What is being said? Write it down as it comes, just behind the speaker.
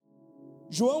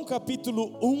João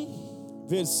capítulo 1,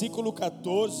 versículo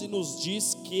 14 nos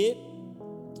diz que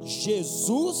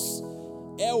Jesus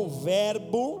é o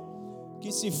verbo que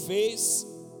se fez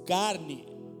carne.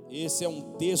 Esse é um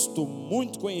texto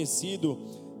muito conhecido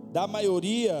da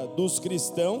maioria dos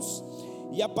cristãos,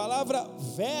 e a palavra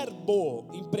verbo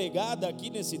empregada aqui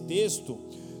nesse texto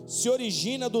se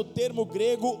origina do termo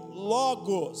grego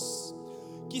logos,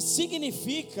 que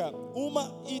significa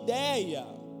uma ideia,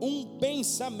 um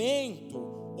pensamento,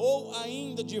 ou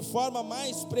ainda de forma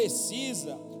mais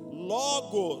precisa,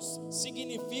 logos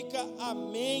significa a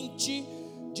mente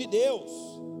de Deus.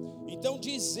 Então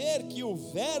dizer que o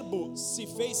verbo se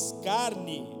fez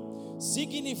carne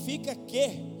significa que,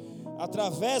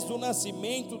 através do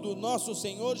nascimento do nosso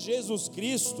Senhor Jesus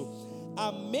Cristo,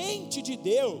 a mente de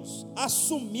Deus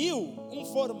assumiu um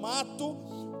formato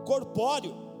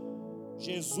corpóreo.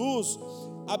 Jesus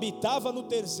habitava no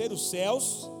terceiro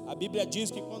céus. A Bíblia diz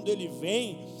que quando ele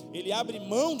vem, ele abre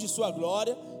mão de sua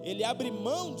glória, ele abre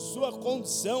mão de sua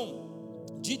condição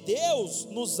de Deus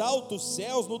nos altos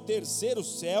céus, no terceiro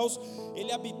céus.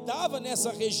 Ele habitava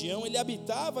nessa região, ele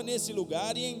habitava nesse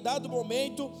lugar, e em dado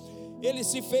momento ele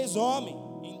se fez homem.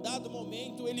 Em dado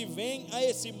momento ele vem a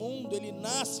esse mundo, ele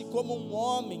nasce como um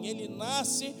homem, ele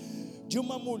nasce de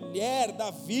uma mulher,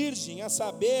 da virgem, a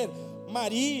saber,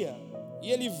 Maria, e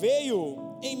ele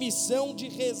veio em missão de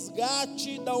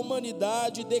resgate da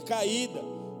humanidade decaída.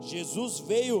 Jesus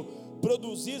veio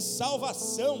produzir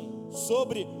salvação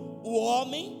sobre o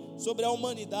homem, sobre a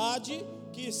humanidade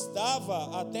que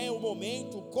estava até o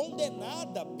momento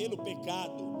condenada pelo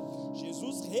pecado.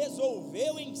 Jesus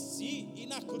resolveu em si e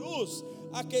na cruz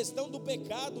a questão do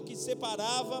pecado que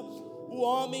separava o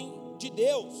homem de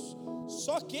Deus.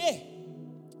 Só que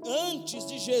antes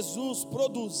de Jesus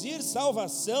produzir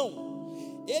salvação,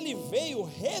 ele veio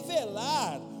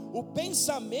revelar o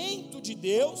pensamento de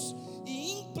Deus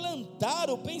e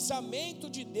implantar o pensamento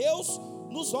de Deus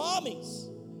nos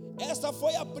homens. Esta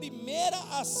foi a primeira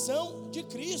ação de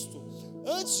Cristo.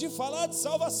 Antes de falar de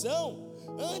salvação,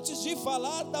 antes de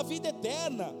falar da vida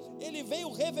eterna, ele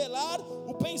veio revelar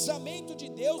o pensamento de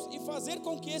Deus e fazer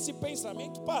com que esse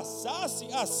pensamento passasse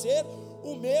a ser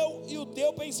o meu e o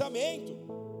teu pensamento.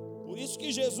 Por isso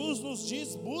que Jesus nos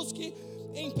diz: busque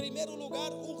em primeiro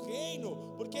lugar o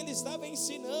reino, porque ele estava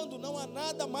ensinando: não há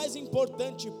nada mais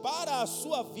importante para a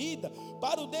sua vida,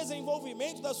 para o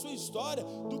desenvolvimento da sua história,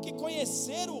 do que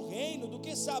conhecer o reino, do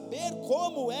que saber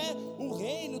como é o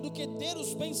reino, do que ter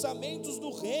os pensamentos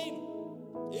do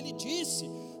reino. Ele disse: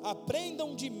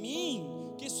 aprendam de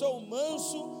mim, que sou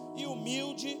manso e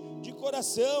humilde de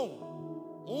coração.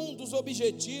 Um dos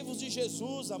objetivos de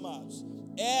Jesus, amados,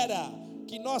 era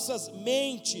que nossas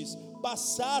mentes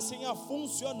passassem a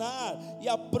funcionar e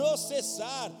a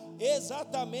processar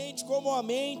exatamente como a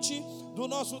mente do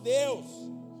nosso Deus.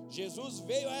 Jesus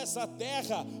veio a essa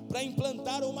terra para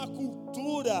implantar uma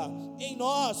cultura em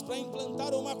nós, para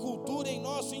implantar uma cultura em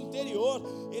nosso interior.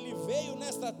 Ele veio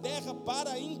nesta terra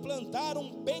para implantar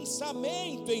um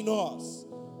pensamento em nós.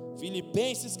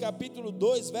 Filipenses capítulo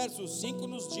 2, verso 5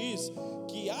 nos diz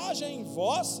que haja em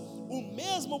vós o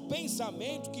mesmo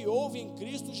pensamento que houve em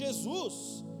Cristo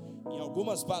Jesus. Em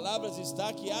algumas palavras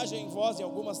está que haja em vós, em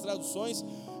algumas traduções,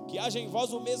 que haja em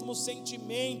vós o mesmo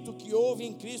sentimento que houve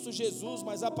em Cristo Jesus.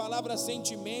 Mas a palavra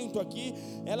sentimento aqui,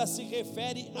 ela se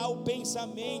refere ao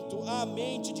pensamento, à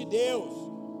mente de Deus.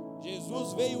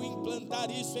 Jesus veio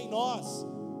implantar isso em nós.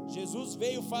 Jesus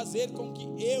veio fazer com que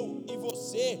eu e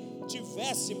você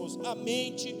tivéssemos a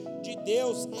mente de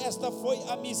Deus. Esta foi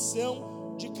a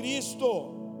missão de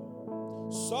Cristo.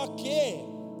 Só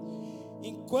que,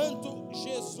 enquanto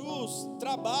Jesus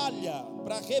trabalha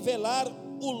para revelar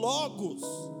o Logos,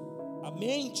 a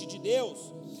mente de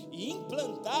Deus, e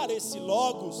implantar esse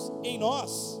Logos em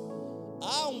nós,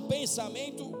 há um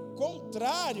pensamento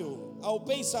contrário ao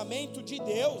pensamento de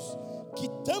Deus, que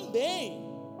também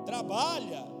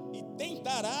trabalha e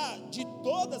tentará de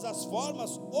todas as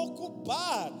formas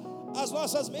ocupar as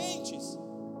nossas mentes.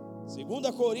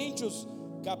 2 Coríntios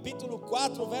capítulo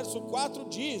 4, verso 4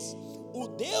 diz: o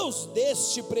Deus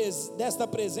desta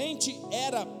presente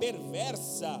era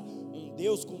perversa. Um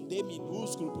Deus com D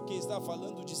minúsculo, porque está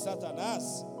falando de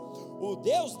Satanás. O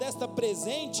Deus desta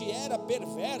presente era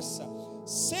perversa,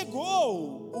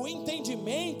 cegou o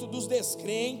entendimento dos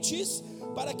descrentes,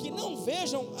 para que não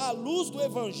vejam a luz do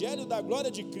evangelho da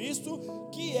glória de Cristo,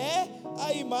 que é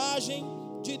a imagem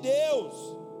de Deus.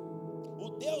 O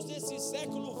Deus desse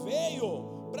século veio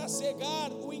para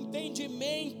cegar o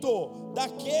entendimento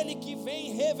daquele que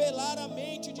vem revelar a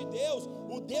mente de Deus.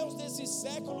 O Deus desse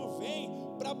século vem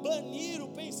para banir o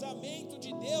pensamento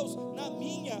de Deus na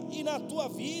minha e na tua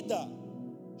vida.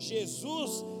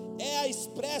 Jesus é a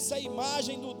expressa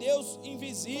imagem do Deus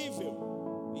invisível,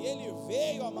 e Ele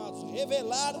veio, amados,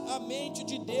 revelar a mente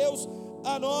de Deus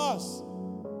a nós.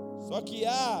 Só que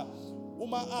há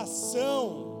uma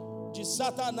ação de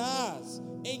Satanás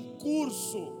em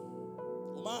curso,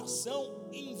 uma ação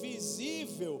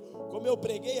invisível, como eu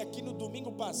preguei aqui no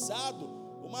domingo passado,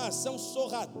 uma ação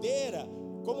sorrateira,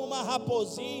 como uma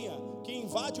raposinha que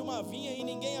invade uma vinha e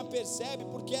ninguém a percebe,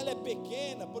 porque ela é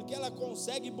pequena, porque ela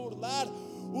consegue burlar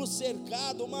o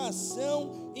cercado. Uma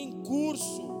ação em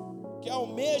curso, que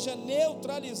almeja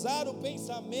neutralizar o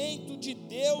pensamento de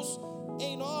Deus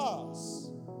em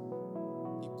nós.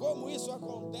 E como isso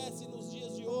acontece nos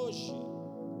dias de hoje?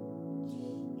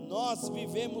 Nós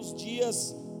vivemos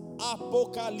dias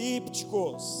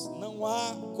apocalípticos, não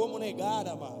há como negar,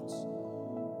 amados.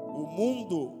 O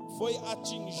mundo foi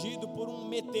atingido por um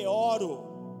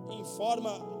meteoro em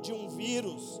forma de um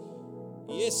vírus,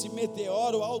 e esse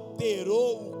meteoro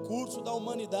alterou o curso da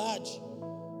humanidade.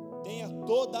 Tenha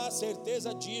toda a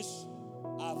certeza disso.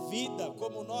 A vida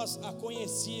como nós a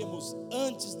conhecíamos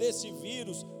antes desse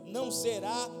vírus não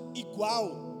será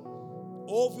igual.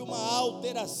 Houve uma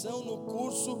alteração no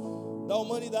curso da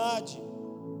humanidade.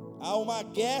 Há uma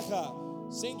guerra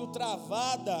sendo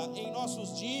travada em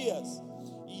nossos dias,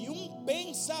 e um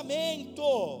pensamento,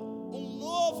 um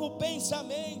novo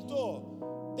pensamento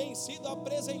tem sido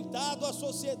apresentado à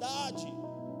sociedade.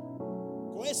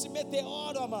 Com esse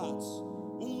meteoro, amados,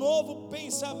 um novo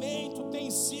pensamento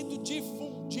tem sido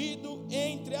difundido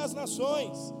entre as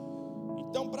nações.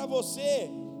 Então, para você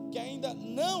que ainda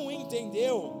não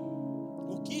entendeu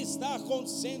o que está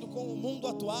acontecendo com o mundo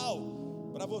atual,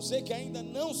 para você que ainda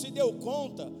não se deu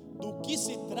conta do que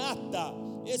se trata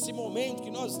esse momento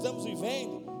que nós estamos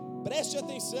vivendo, preste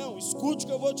atenção, escute o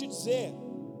que eu vou te dizer.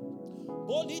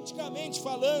 Politicamente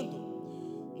falando,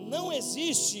 não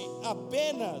existe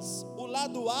apenas o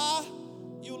lado A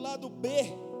e o lado B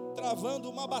travando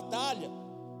uma batalha.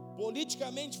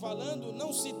 Politicamente falando,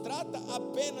 não se trata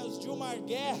apenas de uma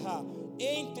guerra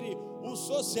entre o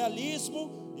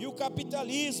socialismo e o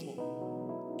capitalismo.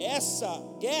 Essa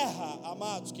guerra,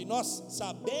 amados, que nós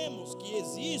sabemos que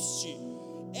existe,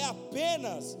 é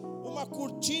apenas uma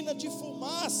cortina de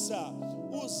fumaça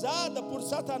usada por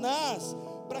Satanás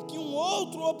para que um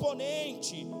outro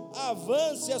oponente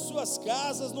avance as suas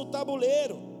casas no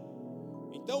tabuleiro.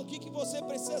 Então, o que você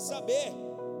precisa saber?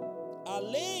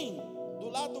 Além do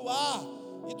lado A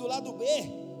e do lado B,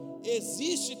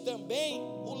 existe também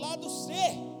o lado C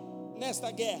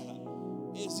nesta guerra.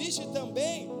 Existe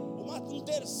também um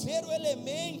terceiro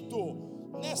elemento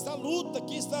nesta luta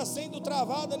que está sendo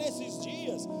travada nesses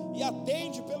dias, e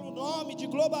atende pelo nome de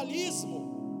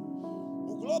globalismo.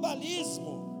 O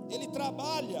globalismo, ele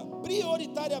trabalha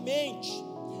prioritariamente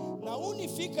na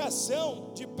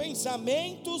unificação de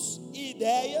pensamentos e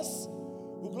ideias.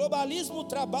 O globalismo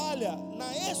trabalha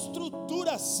na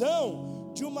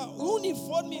estruturação de uma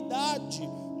uniformidade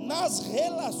nas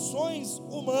relações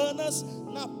humanas,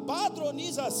 na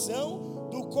padronização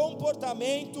do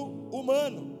comportamento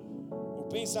humano. O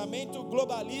pensamento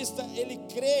globalista, ele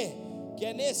crê que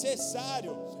é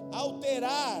necessário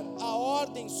alterar a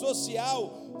ordem social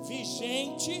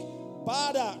vigente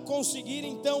para conseguir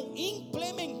então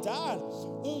implementar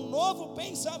um novo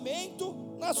pensamento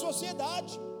na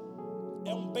sociedade.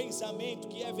 É um pensamento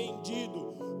que é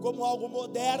vendido como algo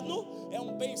moderno, é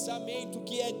um pensamento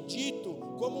que é dito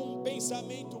como um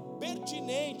pensamento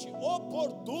pertinente,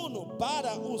 oportuno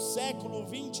para o século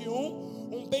 21,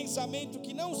 um pensamento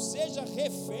que não seja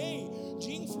refém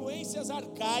de influências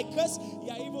arcaicas.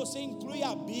 E aí você inclui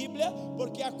a Bíblia,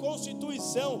 porque a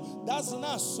Constituição das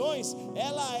Nações,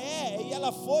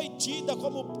 ela foi tida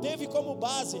teve como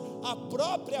base a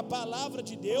própria palavra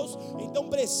de Deus. Então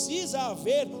precisa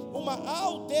haver uma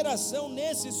alteração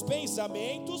nesses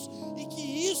pensamentos, e que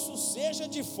isso seja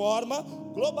de forma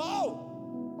global.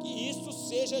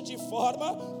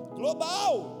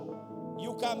 E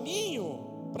o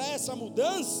caminho para essa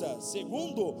mudança,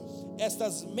 segundo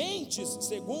estas mentes,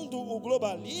 segundo o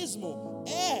globalismo,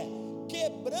 é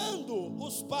quebrando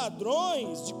os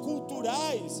padrões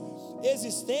culturais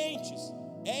existentes,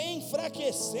 é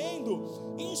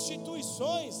enfraquecendo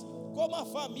instituições como a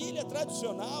família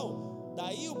tradicional.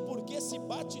 Daí o porquê se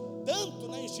bate tanto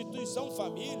na instituição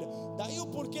família, daí o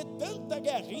porquê tanta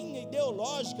guerrinha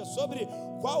ideológica sobre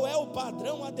qual é o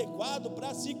padrão adequado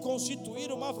para se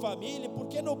constituir uma família,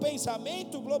 porque no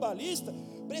pensamento globalista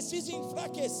precisa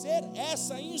enfraquecer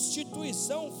essa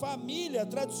instituição família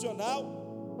tradicional.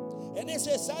 É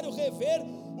necessário rever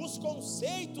os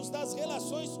conceitos das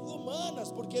relações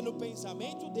humanas, porque no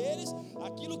pensamento deles,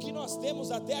 aquilo que nós temos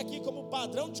até aqui como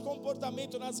padrão de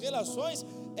comportamento nas relações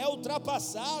é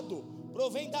ultrapassado,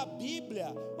 provém da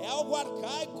Bíblia, é algo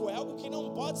arcaico, é algo que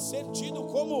não pode ser tido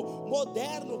como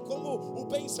moderno, como o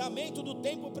pensamento do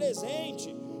tempo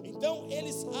presente. Então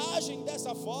eles agem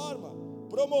dessa forma,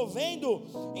 promovendo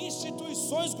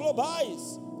instituições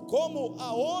globais, como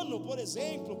a ONU, por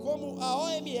exemplo, como a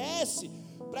OMS,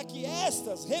 para que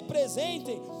estas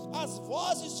representem as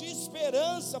vozes de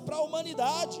esperança para a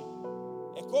humanidade.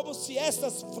 É como se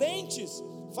estas frentes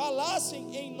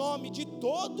falassem em nome de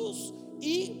todos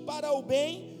e para o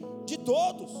bem de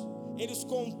todos. Eles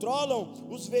controlam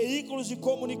os veículos de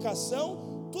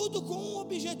comunicação, tudo com um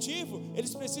objetivo: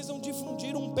 eles precisam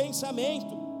difundir um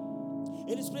pensamento,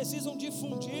 eles precisam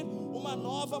difundir uma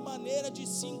nova maneira de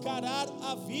se encarar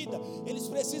a vida, eles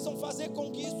precisam fazer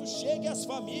com que isso chegue às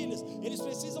famílias, eles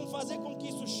precisam fazer com que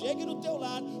isso chegue no teu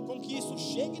lar, com que isso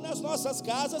chegue nas nossas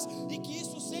casas e que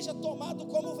isso seja tomado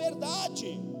como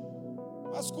verdade.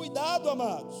 Mas cuidado,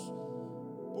 amados,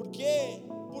 porque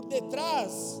por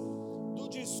detrás do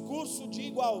discurso de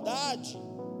igualdade,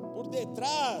 por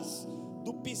detrás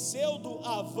do pseudo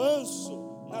avanço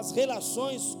nas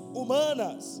relações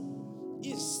humanas,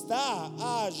 está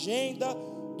a agenda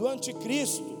do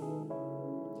anticristo.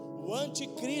 O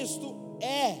anticristo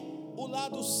é o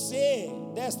lado C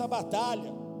desta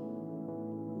batalha.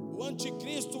 O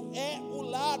anticristo é o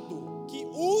lado que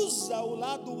usa o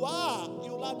lado A e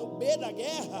o lado B da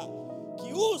guerra,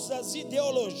 que usa as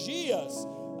ideologias,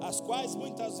 as quais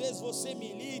muitas vezes você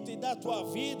milita e dá a tua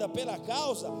vida pela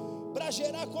causa, para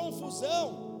gerar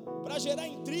confusão, para gerar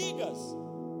intrigas,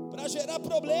 para gerar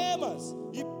problemas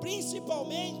e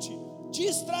principalmente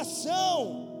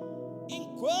distração,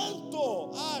 enquanto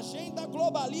a agenda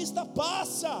globalista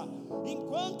passa,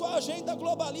 enquanto a agenda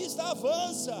globalista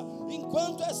avança,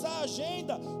 enquanto essa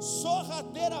agenda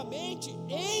sorrateiramente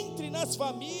entre nas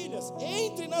famílias,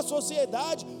 entre na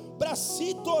sociedade, para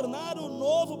se tornar o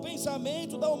novo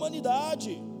pensamento da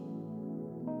humanidade.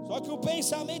 Só que o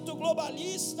pensamento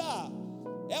globalista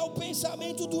é o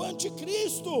pensamento do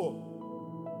anticristo.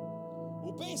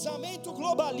 O pensamento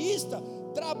globalista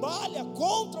trabalha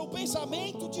contra o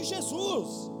pensamento de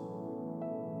Jesus.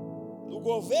 No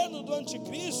governo do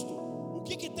anticristo, o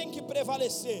que tem que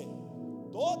prevalecer?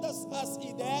 Todas as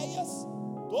ideias,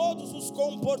 todos os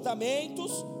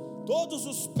comportamentos, todos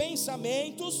os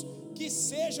pensamentos que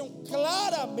sejam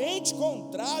claramente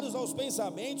contrários aos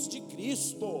pensamentos de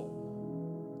Cristo.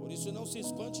 Por isso não se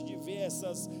espante de ver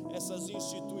essas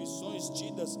instituições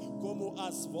tidas como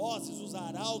as vozes, os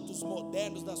arautos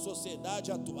modernos da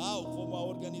sociedade atual, como a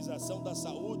Organização da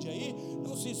Saúde aí.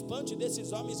 Não se espante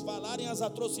desses homens falarem as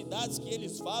atrocidades que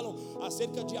eles falam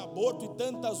acerca de aborto e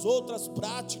tantas outras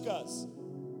práticas.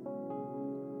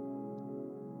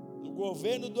 No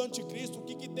governo do anticristo, o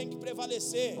que tem que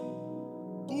prevalecer?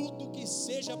 Tudo que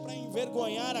seja para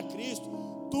envergonhar a Cristo,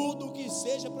 tudo que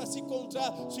seja para se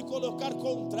colocar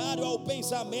contrário ao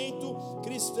pensamento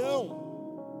cristão.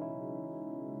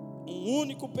 Um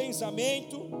único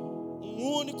pensamento,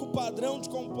 um único padrão de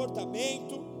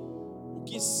comportamento. O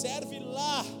que serve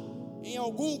lá em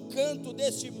algum canto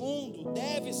deste mundo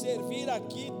deve servir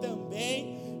aqui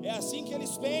também. É assim que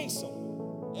eles pensam,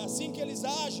 é assim que eles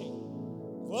agem.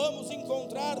 Vamos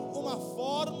encontrar uma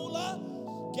fórmula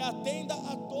que atenda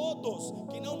a todos,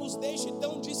 que não nos deixe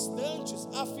tão distantes.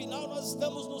 Afinal, nós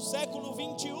estamos no século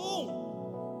 21.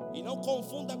 E não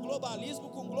confunda globalismo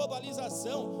com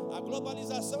globalização. A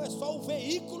globalização é só o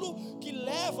veículo que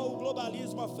leva o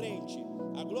globalismo à frente.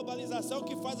 A globalização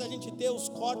que faz a gente ter os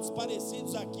cortes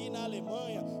parecidos aqui na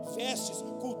Alemanha, festas,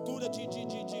 cultura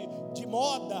de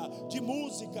moda, de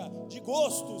música, de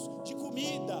gostos, de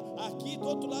comida, aqui do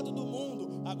outro lado do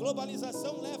mundo. A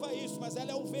globalização leva a isso, mas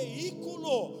ela é o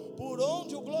veículo por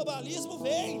onde o globalismo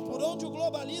vem, por onde o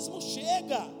globalismo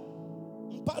chega.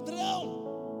 Um padrão.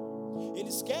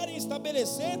 Eles querem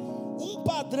estabelecer um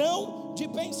padrão de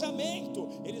pensamento.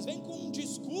 Eles vêm com um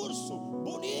discurso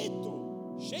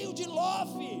bonito, cheio de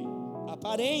love,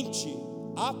 aparente,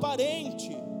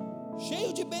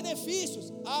 cheio de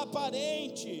benefícios,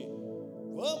 aparente.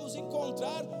 Vamos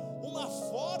encontrar uma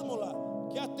fórmula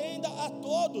que atenda a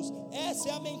todos. Essa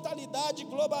é a mentalidade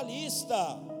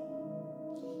globalista.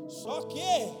 Só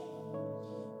que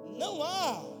não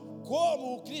há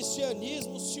como o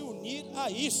cristianismo se unir a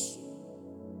isso.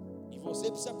 E você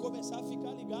precisa começar a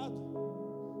ficar ligado.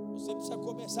 Você precisa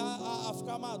começar a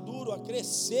ficar maduro, a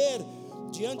crescer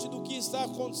diante do que está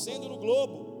acontecendo no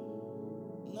globo.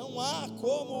 Não há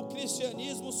como o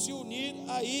cristianismo se unir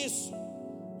a isso.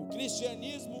 O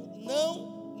cristianismo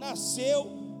não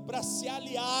nasceu para se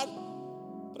aliar,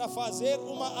 para fazer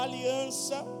uma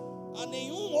aliança a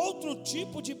nenhum outro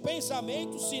tipo de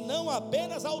pensamento, senão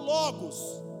apenas ao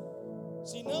LOGOS.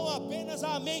 senão apenas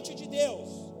a mente de Deus.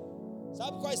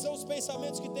 Sabe quais são os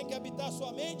pensamentos que tem que habitar a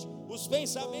sua mente? Os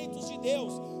pensamentos de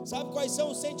Deus. Sabe quais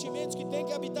são os sentimentos que tem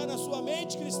que habitar na sua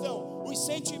mente, cristão? Os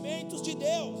sentimentos de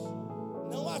Deus.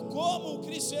 Não há como o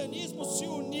cristianismo se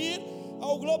unir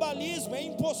ao globalismo, é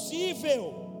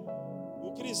impossível.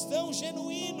 O cristão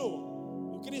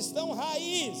genuíno, o cristão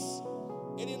raiz,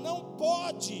 ele não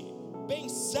pode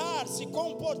pensar, se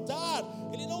comportar,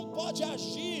 ele não pode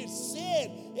agir,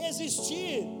 ser,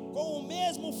 existir com o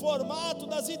mesmo formato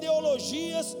das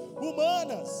ideologias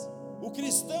humanas. O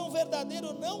cristão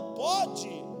verdadeiro não pode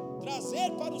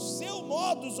trazer para o seu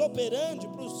modus operandi,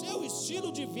 para o seu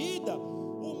estilo de vida,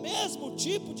 o mesmo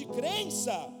tipo de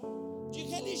crença de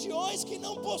religiões que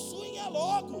não possuem a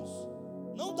Logos.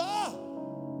 Não dá,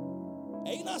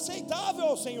 é inaceitável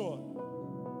ao Senhor.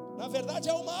 Na verdade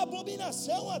é uma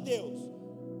abominação a Deus.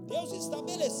 Deus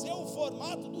estabeleceu o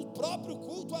formato do próprio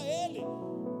culto a Ele.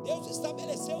 Deus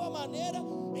estabeleceu a maneira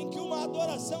em que uma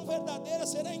adoração verdadeira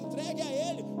será entregue a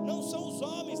Ele. Não são os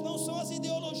homens, não são as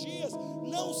ideologias,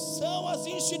 não são as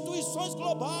instituições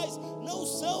globais, não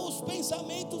são os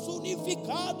pensamentos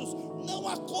unificados. Não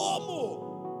há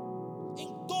como. Em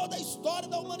toda a história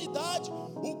da humanidade,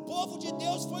 o povo de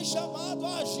Deus foi chamado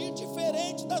a agir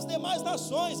diferente das demais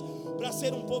nações. Para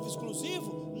ser um povo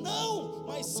exclusivo? Não,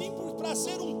 mas sim para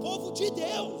ser um povo de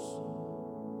Deus.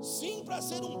 Sim, para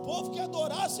ser um povo que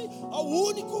adorasse ao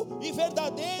único e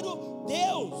verdadeiro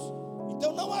Deus.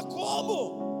 Então não há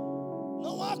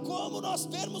como nós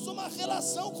termos uma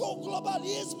relação com o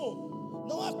globalismo.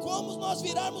 Não há como nós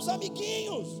virarmos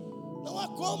amiguinhos. Não há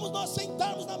como nós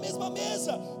sentarmos na mesma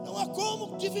mesa. Não há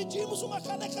como dividirmos uma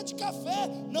caneca de café.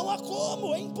 Não há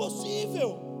como, é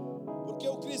impossível. Porque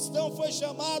o cristão foi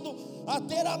chamado a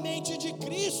ter a mente de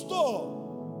Cristo.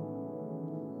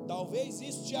 Talvez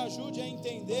isso te ajude a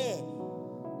entender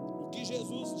o que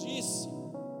Jesus disse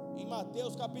em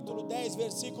Mateus capítulo 10,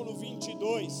 versículo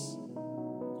 22,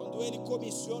 quando ele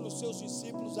comissiona os seus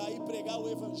discípulos a ir pregar o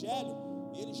evangelho.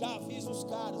 E ele já avisa os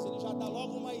caras, ele já dá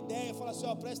logo uma ideia, fala assim: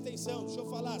 ó, presta atenção, deixa eu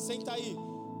falar, senta aí,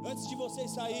 antes de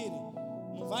vocês saírem,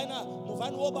 não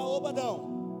vai no oba-oba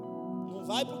não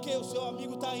vai porque o seu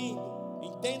amigo está indo,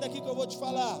 entenda aqui que eu vou te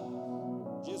falar.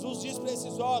 Jesus diz para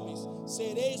esses homens: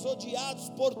 sereis odiados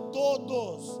por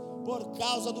todos, por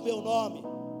causa do meu nome.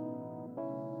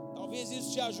 Talvez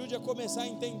isso te ajude a começar a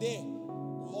entender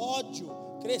o ódio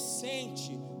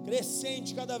crescente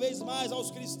cada vez mais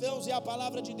aos cristãos e à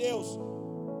palavra de Deus.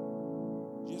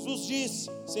 Jesus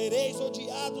disse: sereis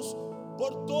odiados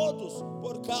por todos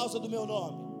por causa do meu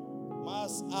nome,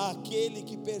 mas aquele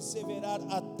que perseverar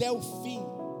até o fim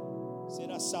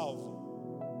será salvo.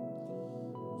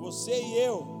 Você e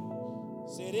eu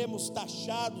seremos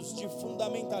taxados de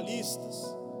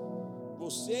fundamentalistas.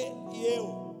 Você e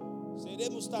eu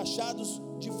seremos taxados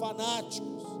de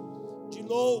fanáticos, de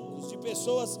loucos, de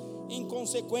pessoas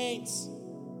inconsequentes,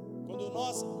 quando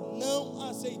nós não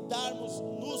aceitarmos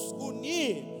nos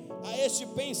unir a este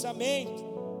pensamento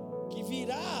que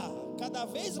virá cada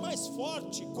vez mais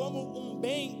forte como um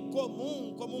bem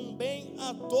comum, como um bem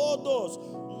a todos.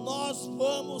 Nós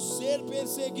vamos ser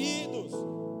perseguidos,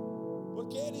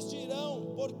 porque eles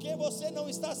dirão: por que você não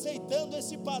está aceitando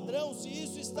esse padrão, se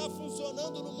isso está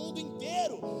funcionando no mundo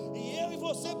inteiro? E eu e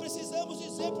você precisamos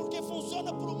dizer: porque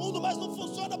funciona para o mundo, mas não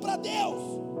funciona para Deus.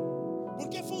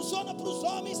 Porque funciona para os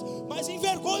homens, mas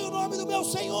envergonha o nome do meu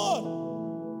Senhor.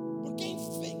 Porque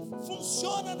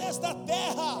funciona nesta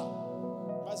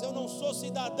terra, mas eu não sou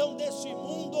cidadão deste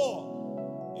mundo,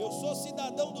 eu sou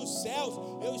cidadão dos céus.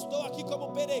 Eu estou aqui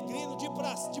como peregrino de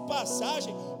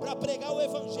passagem para pregar o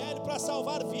evangelho, para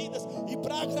salvar vidas e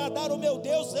para agradar o meu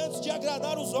Deus antes de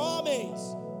agradar os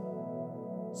homens.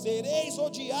 Sereis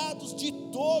odiados de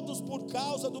todos por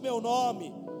causa do meu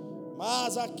nome,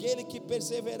 mas aquele que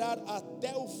perseverar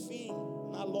até o fim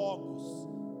na Logos,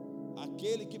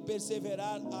 aquele que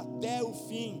perseverar até o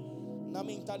fim na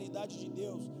mentalidade de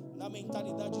Deus, na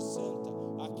mentalidade santa,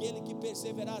 aquele que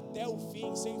perseverar até o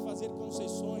fim sem fazer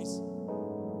concessões,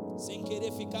 sem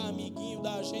querer ficar amiguinho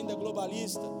da agenda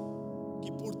globalista,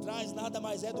 que por trás nada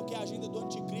mais é do que a agenda do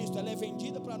anticristo. Ela é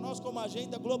vendida para nós como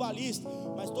agenda globalista,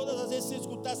 mas todas as vezes que você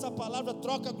escutar essa palavra,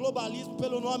 troca globalismo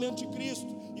pelo nome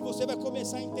anticristo, e você vai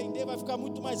começar a entender, vai ficar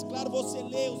muito mais claro. Você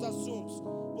lê os assuntos,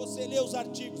 você lê os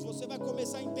artigos, você vai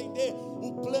começar a entender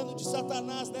o plano de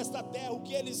Satanás nesta terra, o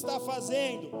que ele está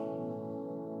fazendo.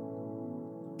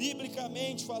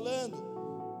 Biblicamente falando,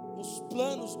 os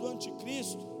planos do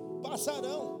anticristo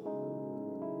passarão,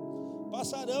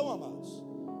 amados,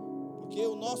 porque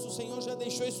o nosso Senhor já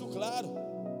deixou isso claro.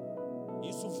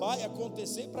 Isso vai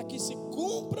acontecer para que se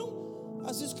cumpram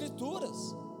as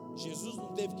Escrituras. Jesus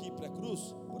não teve que ir para a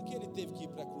cruz? Por que ele teve que ir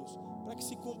para a cruz? Para que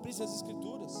se cumprisse as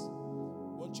escrituras.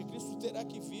 O anticristo terá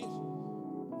que vir,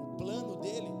 o plano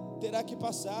dele terá que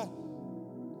passar.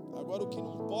 Agora, o que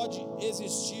não pode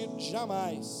existir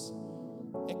jamais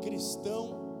é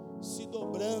cristão se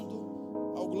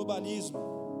dobrando ao globalismo.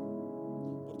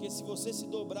 Porque se você se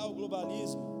dobrar ao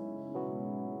globalismo,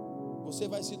 você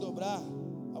vai se dobrar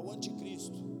ao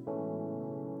anticristo.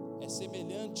 É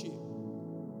semelhante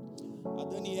a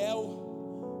Daniel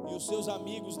e os seus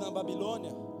amigos na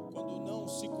Babilônia, quando não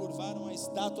se curvaram à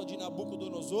estátua de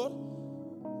Nabucodonosor,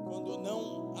 quando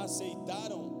não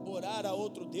aceitaram orar a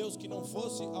outro Deus que não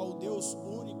fosse ao Deus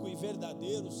único e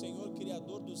verdadeiro, Senhor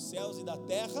Criador dos céus e da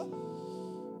terra,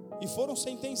 e foram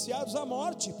sentenciados à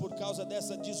morte por causa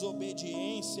dessa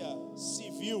desobediência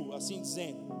civil, assim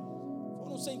dizendo.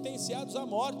 Foram sentenciados à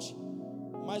morte,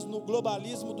 mas no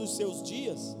globalismo dos seus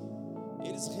dias,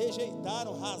 eles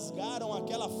rejeitaram, rasgaram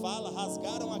aquela fala,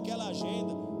 rasgaram aquela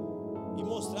agenda e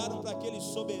mostraram para aqueles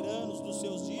soberanos dos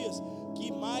seus dias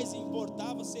que mais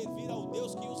importava servir ao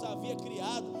Deus que os havia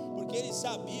criado, porque eles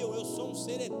sabiam: eu sou um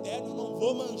ser eterno, não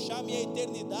vou manchar minha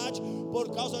eternidade por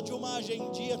causa de uma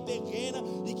agendinha terrena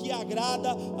e que agrada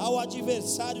ao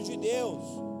adversário de Deus.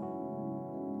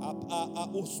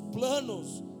 Os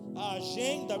planos, a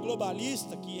agenda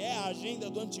globalista, que é a agenda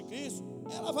do anticristo,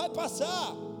 ela vai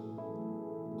passar.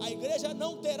 A igreja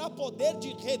não terá poder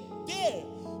de reter,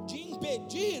 de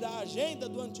impedir a agenda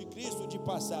do anticristo de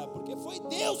passar, porque foi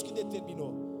Deus que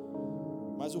determinou.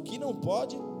 Mas o que não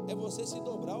pode é você se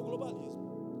dobrar ao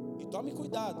globalismo. E tome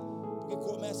cuidado, porque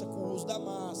começa com o uso da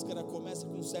máscara, começa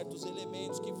com certos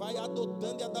elementos que vai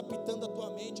adotando e adaptando a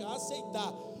tua mente a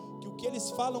aceitar que o que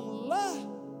eles falam lá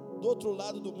do outro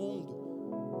lado do mundo,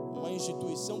 uma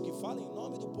instituição que fala em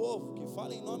nome do povo, que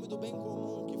fala em nome do bem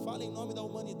comum, que fala em nome da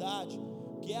humanidade,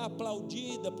 que é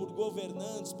aplaudida por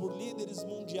governantes, por líderes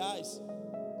mundiais,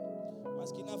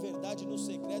 mas que na verdade no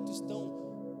secreto estão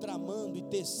tramando e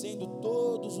tecendo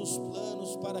todos os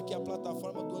planos para que a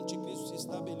plataforma do anticristo se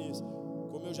estabeleça.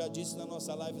 Como eu já disse na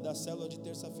nossa live da célula de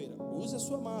terça-feira, use a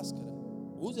sua máscara,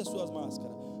 use as suas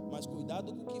máscaras, mas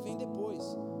cuidado com o que vem depois,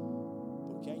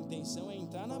 porque a intenção é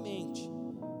entrar na mente.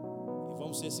 E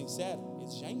vamos ser sinceros,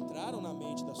 eles já entraram na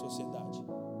mente da sociedade,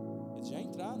 eles já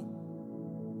entraram.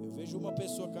 Eu vejo uma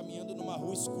pessoa caminhando numa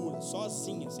rua escura,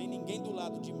 sozinha, sem ninguém do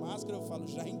lado, de máscara, eu falo: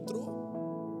 já entrou,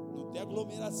 não tem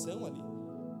aglomeração ali,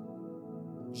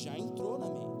 já entrou na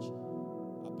mente.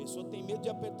 A pessoa tem medo de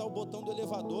apertar o botão do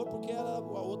elevador, porque a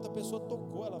outra pessoa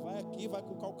tocou, ela vai aqui, vai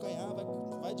com o calcanhar,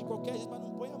 vai de qualquer jeito, mas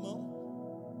não põe a mão.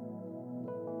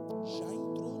 Já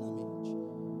entrou na mente,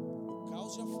 o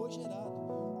caos já foi gerado,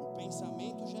 o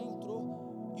pensamento já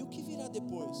entrou. E o que virá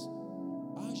depois?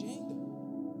 A agenda,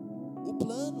 o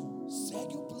plano,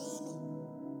 segue o plano.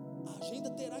 A agenda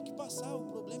terá que passar. O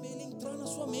problema é ele entrar na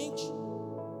sua mente.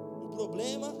 O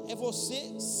problema é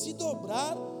você se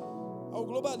dobrar ao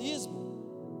globalismo,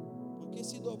 porque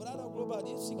se dobrar ao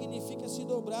globalismo significa se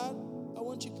dobrar ao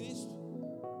anticristo.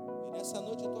 E nessa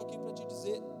noite eu estou aqui para te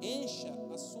dizer: encha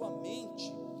a sua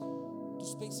mente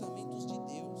dos pensamentos de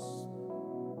Deus.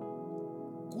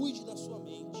 Cuide da sua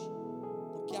mente,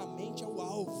 porque a mente é o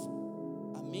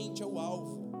alvo. A mente é o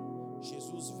alvo.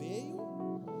 Jesus veio,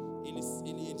 ele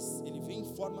veio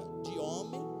em forma de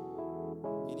homem,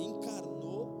 ele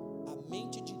encarnou, a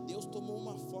mente de Deus tomou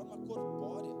uma forma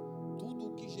corpórea. Tudo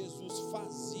o que Jesus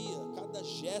fazia, cada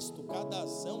gesto, cada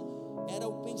ação, era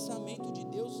o pensamento de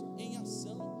Deus em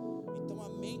ação. Então a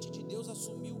mente de Deus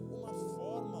assumiu uma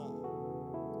forma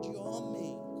de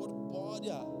homem,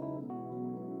 corpórea,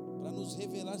 para nos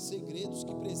revelar segredos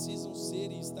que precisam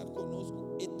ser e estar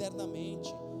conosco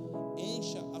eternamente.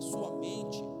 Encha a sua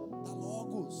mente da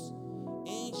Logos,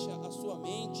 encha a sua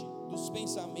mente dos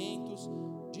pensamentos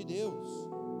de Deus.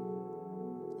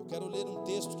 Eu quero ler um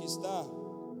texto que está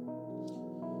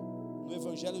no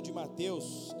Evangelho de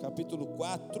Mateus, capítulo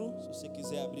 4. Se você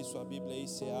quiser abrir sua Bíblia aí,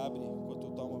 você abre enquanto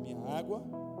eu tomo a minha água.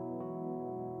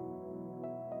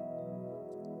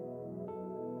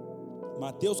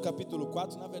 Mateus capítulo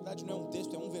 4, na verdade não é um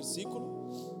texto, é um versículo.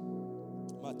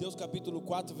 Mateus capítulo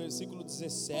 4, versículo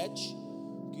 17,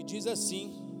 que diz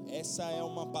assim: essa é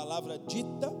uma palavra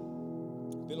dita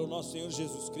pelo nosso Senhor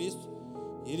Jesus Cristo,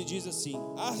 e ele diz assim: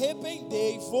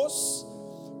 arrependei-vos,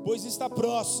 pois está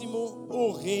próximo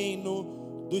o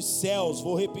reino dos céus.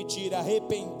 Vou repetir: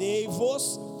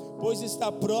 arrependei-vos, pois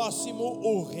está próximo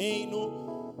o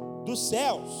reino dos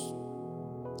céus.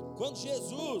 Quando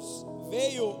Jesus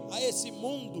veio a esse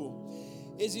mundo,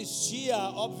 existia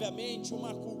obviamente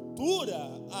uma cultura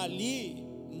ali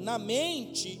na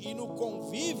mente e no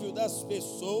convívio das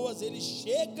pessoas. Ele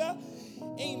chega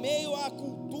em meio à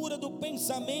cultura do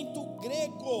pensamento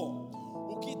grego,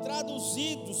 o que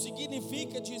traduzido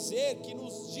significa dizer que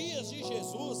nos dias de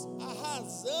Jesus a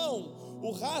razão,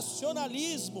 o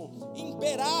racionalismo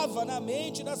imperava na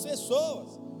mente das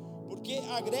pessoas, porque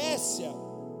a Grécia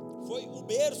foi o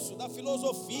berço da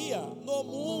filosofia no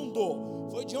mundo,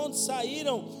 foi de onde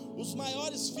saíram os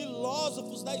maiores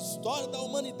filósofos da história da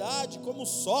humanidade, como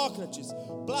Sócrates,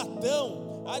 Platão,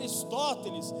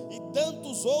 Aristóteles e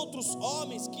tantos outros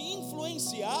homens que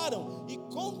influenciaram e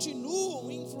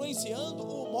continuam influenciando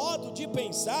o modo de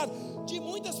pensar de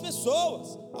muitas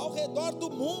pessoas ao redor do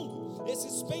mundo.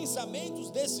 Esses pensamentos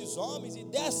desses homens e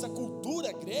dessa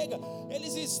cultura grega,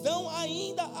 eles estão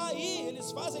ainda aí,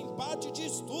 eles fazem parte de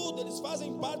estudo, eles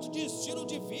fazem parte de estilo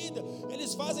de vida,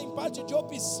 eles fazem parte de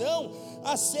opção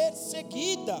a ser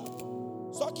seguida.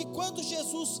 Só que quando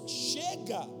Jesus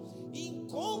chega e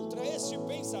encontra esse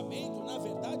pensamento, na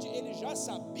verdade ele já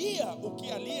sabia o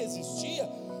que ali existia.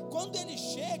 Quando ele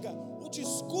chega, o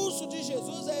discurso de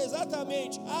Jesus é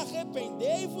exatamente: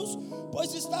 arrependei-vos,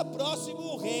 pois está próximo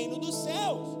o reino dos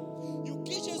céus. E o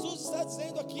que Jesus está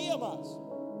dizendo aqui, amados?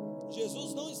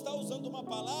 Jesus não está usando uma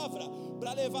palavra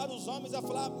para levar os homens a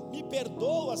falar: me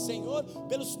perdoa, Senhor,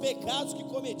 pelos pecados que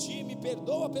cometi, me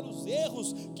perdoa pelos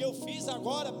erros que eu fiz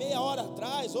agora, meia hora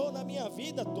atrás, ou na minha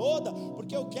vida toda,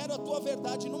 porque eu quero a tua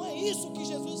verdade. Não é isso que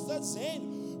Jesus está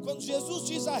dizendo. Quando Jesus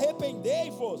diz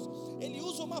arrependei-vos, ele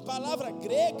usa uma palavra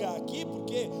grega aqui,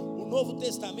 porque o Novo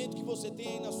Testamento que você tem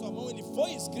aí na sua mão, ele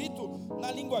foi escrito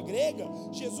na língua grega.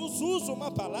 Jesus usa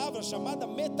uma palavra chamada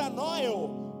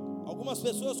metanoio. Algumas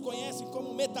pessoas conhecem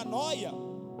como metanoia.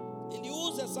 Ele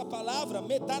usa essa palavra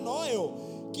metanoio,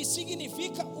 que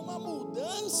significa uma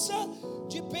mudança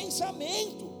de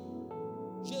pensamento.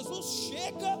 Jesus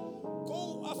chega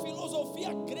com a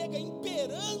filosofia grega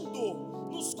imperando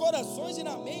nos corações e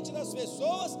na mente das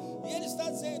pessoas, e ele está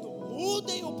dizendo: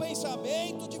 mudem o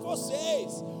pensamento de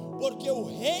vocês, porque o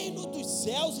reino dos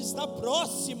céus está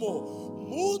próximo.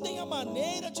 Mudem a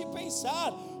maneira de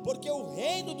pensar, porque o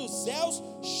reino dos céus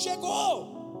chegou.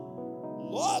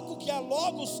 Logo que a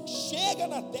Logos chega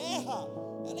na terra,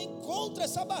 ela encontra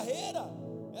essa barreira,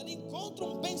 ela encontra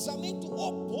um pensamento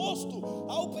oposto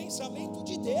ao pensamento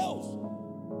de Deus.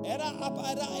 Era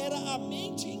a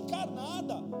mente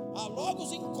encarnada. A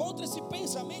Logos encontra esse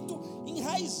pensamento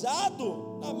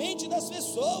enraizado na mente das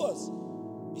pessoas.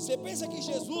 E você pensa que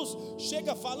Jesus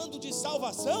chega falando de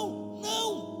salvação?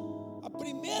 Não! A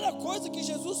primeira coisa que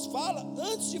Jesus fala,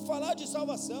 antes de falar de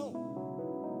salvação,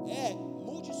 é: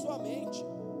 mude sua mente,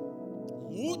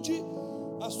 mude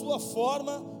a sua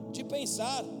forma de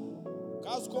pensar.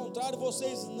 Caso contrário,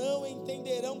 vocês não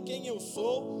entenderão quem eu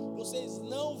sou, vocês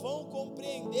não vão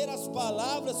compreender as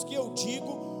palavras que eu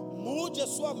digo. Mude a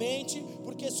sua mente,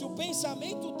 porque se o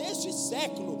pensamento deste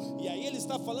século, e aí ele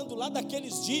está falando lá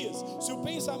daqueles dias, se o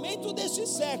pensamento deste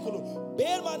século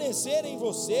permanecer em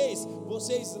vocês,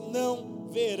 vocês não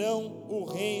verão o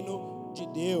reino de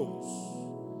Deus.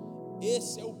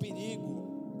 Esse é o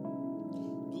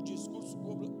perigo do discurso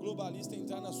globalista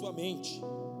entrar na sua mente,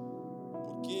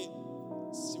 porque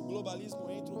se o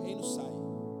globalismo entra, o reino sai.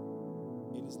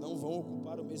 Eles não vão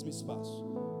ocupar o mesmo espaço.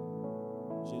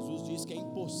 Jesus diz que é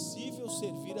impossível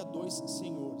servir a dois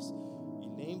senhores. E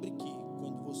lembre que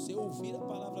quando você ouvir a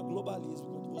palavra globalismo,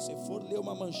 quando você for ler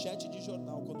uma manchete de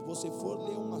jornal, quando você for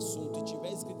ler um assunto e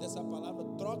tiver escrito essa palavra,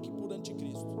 troque por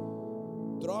anticristo,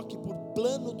 troque por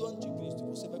plano do anticristo, e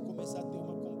você vai começar a ter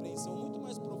uma compreensão muito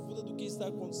mais profunda do que está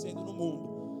acontecendo no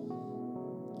mundo.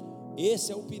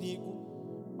 Esse é o perigo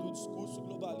do discurso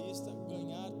globalista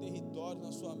ganhar território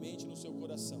na sua mente e no seu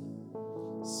coração.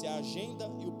 Se a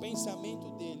agenda e o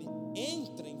pensamento dele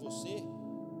entra em você,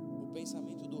 o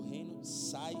pensamento do reino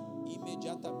sai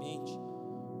imediatamente.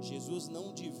 Jesus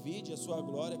não divide a sua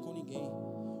glória com ninguém.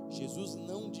 Jesus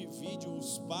não divide o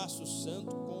espaço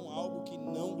santo com algo que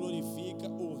não glorifica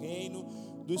o reino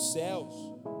dos céus.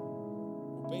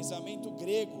 O pensamento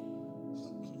grego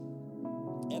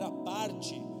era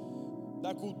parte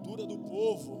da cultura do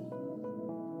povo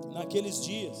naqueles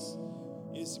dias.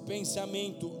 Esse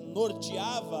pensamento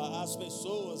norteava as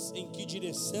pessoas em que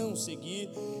direção seguir.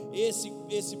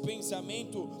 Esse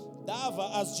pensamento dava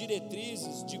as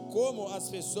diretrizes de como as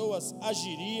pessoas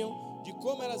agiriam, de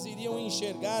como elas iriam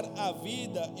enxergar a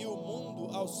vida e o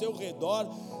mundo ao seu redor,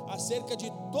 acerca de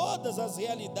todas as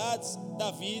realidades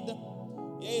da vida.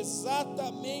 E é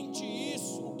exatamente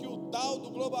isso que o tal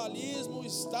do globalismo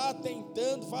está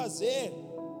tentando fazer.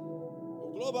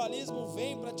 O globalismo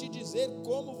vem para te dizer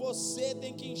como você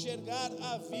tem que enxergar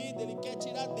a vida. Ele quer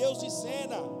tirar Deus de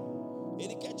cena,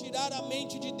 ele quer tirar a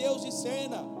mente de Deus de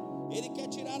cena, Ele quer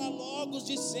tirar a Logos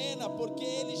de cena, porque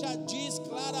ele já diz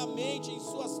claramente em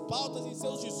suas pautas, em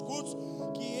seus discursos,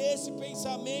 que esse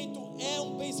pensamento é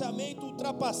um pensamento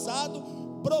ultrapassado,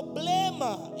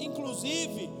 problema,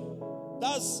 inclusive,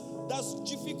 das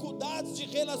dificuldades de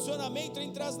relacionamento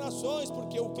entre as nações,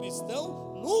 porque o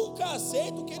cristão nunca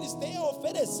aceita o que eles têm a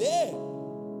oferecer.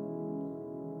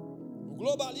 O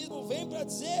globalismo vem para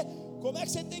dizer como é que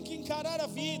você tem que encarar a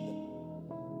vida.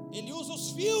 Ele usa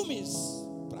os filmes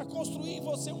para construir em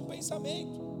você um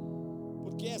pensamento,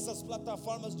 porque essas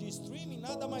plataformas de streaming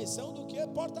nada mais são do que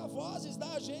porta-vozes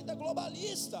da agenda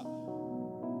globalista.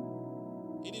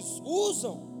 Eles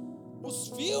usam os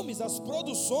filmes, as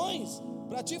produções,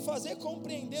 para te fazer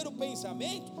compreender o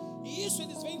pensamento, e isso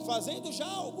eles vêm fazendo já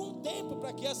há algum tempo,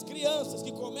 para que as crianças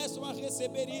que começam a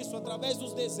receber isso através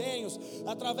dos desenhos,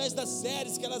 através das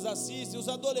séries que elas assistem, os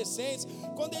adolescentes,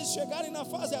 quando eles chegarem na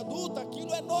fase adulta,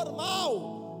 aquilo é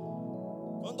normal.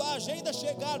 Quando a agenda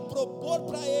chegar, propor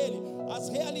para ele as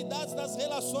realidades das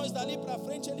relações dali para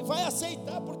frente, ele vai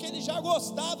aceitar, porque ele já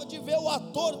gostava de ver o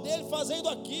ator dele fazendo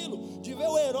aquilo, de ver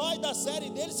o herói da série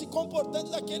dele se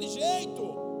comportando daquele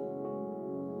jeito.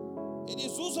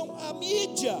 Eles usam a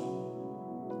mídia,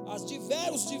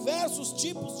 os diversos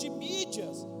tipos de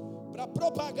mídias, para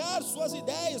propagar suas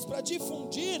ideias, para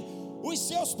difundir os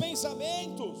seus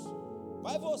pensamentos.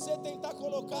 Vai você tentar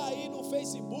colocar aí no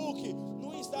Facebook,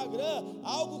 no Instagram,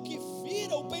 algo que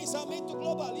fira o pensamento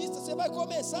globalista, você vai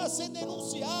começar a ser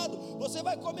denunciado, você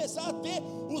vai começar a ter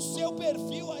o seu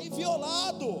perfil aí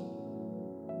violado,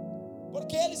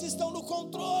 porque eles estão no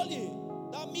controle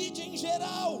da mídia em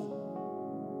geral.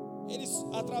 Eles,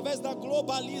 através da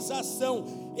globalização,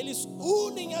 eles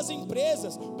unem as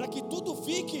empresas para que tudo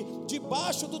fique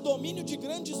debaixo do domínio de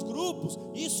grandes grupos.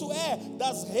 Isso é,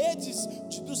 das redes,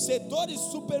 dos setores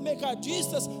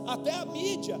supermercadistas até a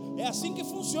mídia. É assim que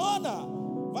funciona.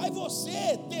 Vai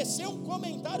você tecer um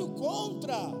comentário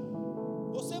contra,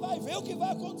 você vai ver o que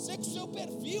vai acontecer com o seu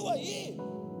perfil aí.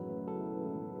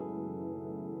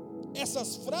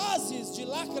 Essas frases de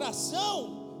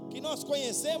lacração que nós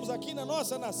conhecemos aqui na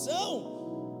nossa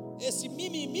nação, esse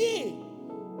mimimi,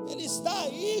 ele está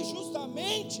aí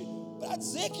justamente para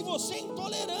dizer que você é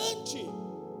intolerante.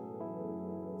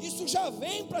 Isso já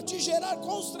vem para te gerar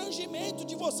constrangimento,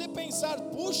 de você pensar: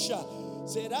 puxa,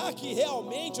 será que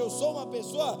realmente eu sou uma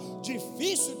pessoa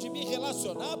difícil de me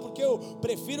relacionar, porque eu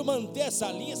prefiro manter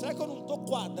essa linha? Será que eu não estou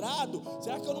quadrado?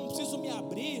 Será que eu não preciso me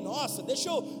abrir? Nossa, deixa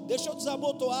eu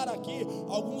desabotoar aqui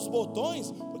alguns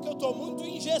botões, porque eu estou muito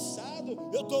engessado,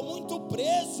 eu estou muito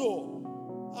preso.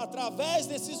 Através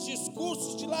desses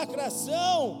discursos de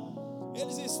lacração,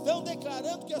 eles estão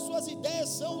declarando que as suas ideias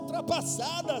são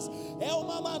ultrapassadas. É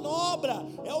uma manobra,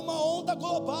 é uma onda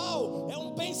global, é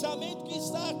um pensamento que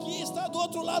está aqui, está do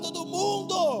outro lado do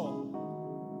mundo.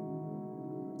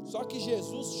 Só que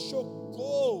Jesus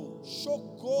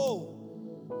chocou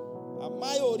a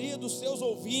maioria dos seus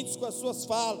ouvintes com as suas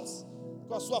falas,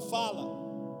 com a sua fala,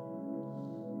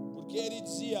 porque ele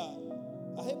dizia: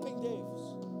 arrependei-vos.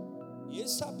 E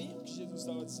eles sabiam o que Jesus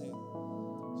estava dizendo.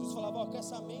 Jesus falava: ó, com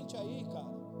essa mente aí,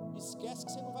 cara, esquece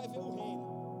que você não vai ver o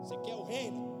reino. Você quer o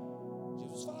reino?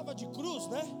 Jesus falava de cruz,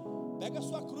 né? Pega a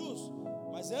sua cruz.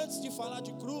 Mas antes de falar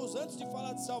de cruz, antes de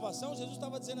falar de salvação, Jesus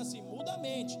estava dizendo assim: muda a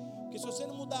mente. Porque se você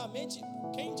não mudar a mente,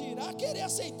 quem dirá querer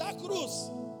aceitar a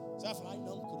cruz? Você vai falar: ai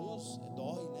não, cruz,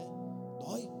 dói, né?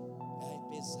 Dói, é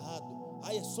pesado.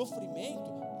 Ai, é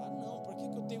sofrimento. Ah não, para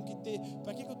que eu tenho que ter?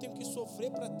 Para que eu tenho que sofrer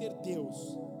para ter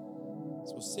Deus?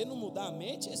 Se você não mudar a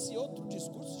mente, esse outro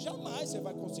discurso jamais você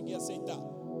vai conseguir aceitar.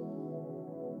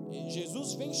 E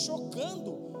Jesus vem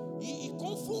chocando e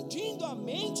confundindo a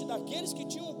mente daqueles que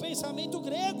tinham um pensamento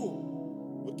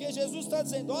grego, porque Jesus está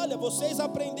dizendo: olha, vocês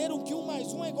aprenderam que 1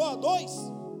 mais 1 é igual a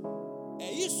 2.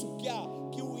 É isso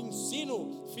que o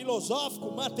ensino filosófico,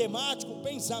 matemático, o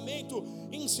pensamento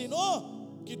ensinou?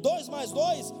 Que 2 mais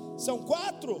 2 são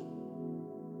 4?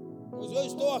 Pois eu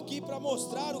estou aqui para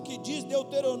mostrar o que diz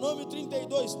Deuteronômio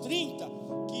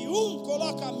 32:30, que 1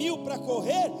 coloca 1000 para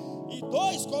correr e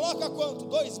 2 coloca quanto?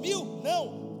 2000?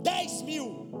 Não,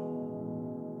 10.000.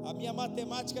 A minha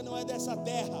matemática não é dessa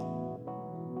terra.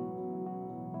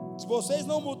 Se vocês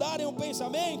não mudarem o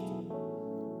pensamento,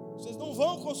 vocês não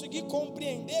vão conseguir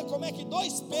compreender como é que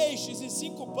 2 peixes e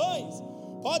 5 pães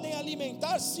podem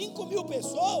alimentar 5.000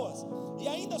 pessoas e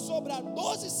ainda sobrar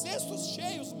 12 cestos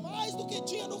cheios, mais do que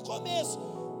tinha no começo.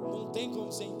 Não tem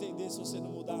como você entender se você não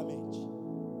mudar a mente.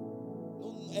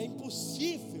 É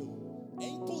impossível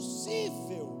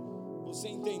você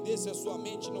entender se a sua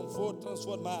mente não for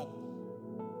transformada.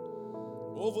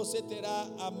 Ou você terá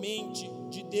a mente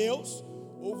de Deus,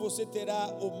 ou você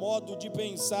terá o modo de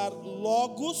pensar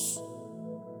logos,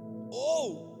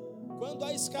 ou quando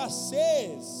a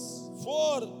escassez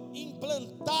for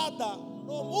implantada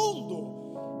no mundo,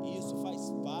 e isso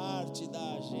faz parte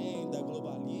da agenda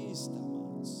globalista,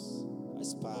 amados,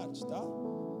 faz parte, tá?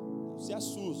 Não se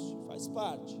assuste, faz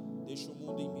parte. Deixa o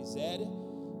mundo em miséria,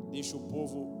 deixa o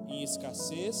povo em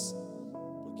escassez,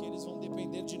 porque eles vão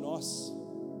depender de nós.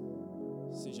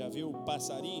 Você já viu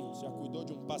passarinho? Você já cuidou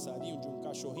de um passarinho, de um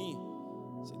cachorrinho?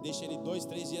 Você deixa ele 2,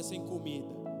 3 dias sem comida.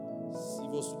 Se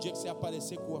você, o dia que você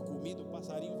aparecer com a comida, o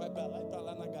passarinho vai para lá e para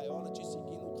lá na gaiola te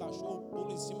seguindo, o cachorro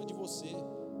pula em cima de você.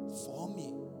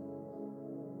 Fome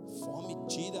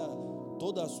tira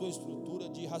toda a sua estrutura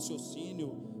de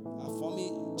raciocínio. A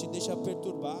fome te deixa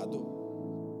perturbado.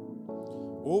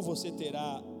 Ou você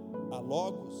terá a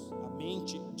logos, a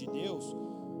mente de Deus,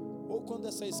 ou quando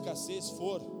essa escassez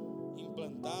for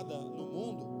implantada no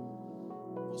mundo,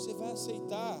 você vai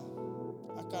aceitar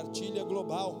a cartilha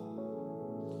global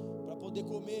para poder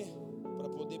comer, para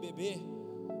poder beber,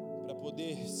 para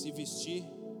poder se vestir,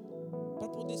 para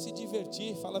poder se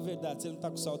divertir. Fala a verdade, você não está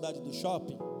com saudade do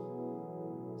shopping?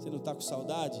 Você não está com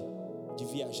saudade de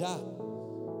viajar?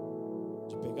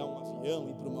 De pegar um avião,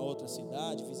 ir para uma outra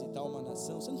cidade, visitar uma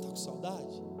nação? Você não está com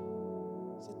saudade?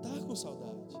 Você está com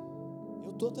saudade.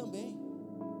 Eu estou também.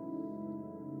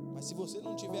 Mas se você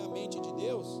não tiver a mente de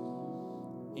Deus,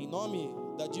 em nome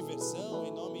da diversão,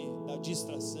 em nome da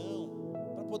distração,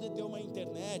 para poder ter uma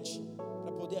internet,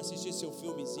 para poder assistir seu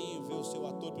filmezinho, ver o seu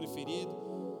ator preferido,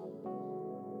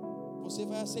 você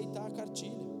vai aceitar a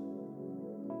cartilha.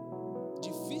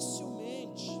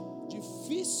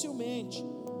 Dificilmente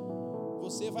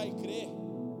você vai crer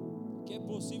que é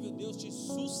possível Deus te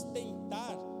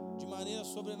sustentar de maneira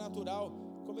sobrenatural,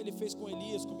 como Ele fez com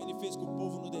Elias, como Ele fez com o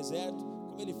povo no deserto,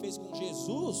 como Ele fez com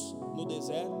Jesus no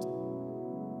deserto.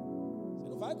 Você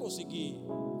não vai conseguir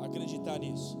acreditar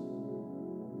nisso.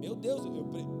 Meu Deus,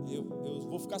 eu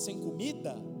vou ficar sem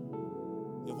comida,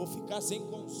 eu vou ficar sem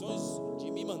condições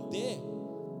de me manter.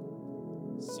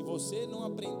 Se você não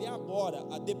aprender agora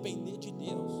a depender de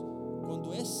Deus,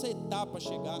 quando essa etapa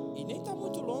chegar, e nem está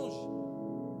muito longe,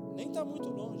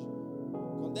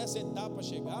 quando essa etapa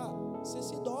chegar, você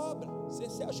se dobra, você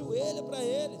se ajoelha para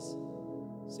eles,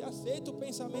 você aceita o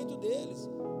pensamento deles,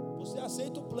 você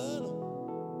aceita o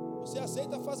plano, você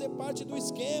aceita fazer parte do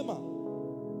esquema.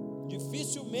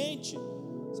 Dificilmente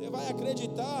você vai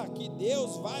acreditar que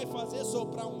Deus vai fazer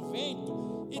soprar um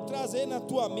vento e trazer na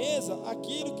tua mesa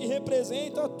aquilo que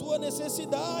representa a tua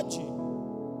necessidade.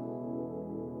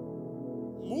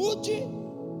 Mude,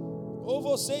 ou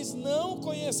vocês não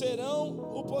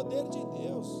conhecerão o poder de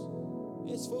Deus.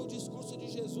 Esse foi o discurso de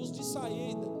Jesus de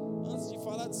saída, antes de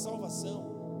falar de salvação,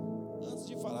 antes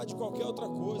de falar de qualquer outra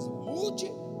coisa. Mude,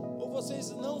 ou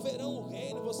vocês não verão o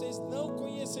reino, vocês não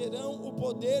conhecerão o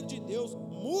poder de Deus.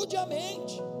 Mude a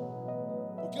mente,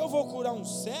 porque eu vou curar um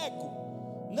cego,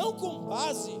 não com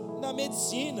base na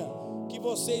medicina que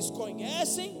vocês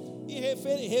conhecem e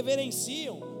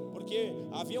reverenciam, porque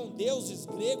haviam deuses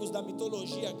gregos da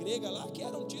mitologia grega lá que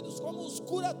eram tidos como os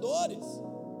curadores.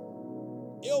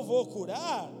 Eu vou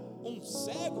curar um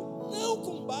cego não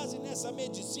com base nessa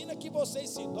medicina que vocês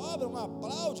se dobram,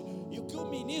 aplaudem, e o que o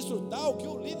ministro tal, o que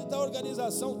o líder da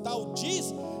organização tal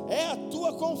diz é a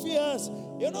tua confiança.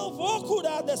 Eu não vou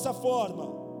curar dessa forma,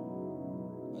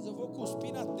 mas eu vou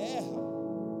cuspir na terra.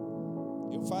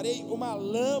 Eu farei uma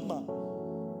lama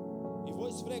e vou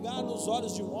esfregar nos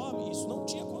olhos de um homem. Isso não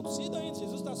tinha acontecido ainda.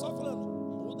 Jesus está só falando,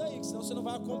 muda aí, senão você não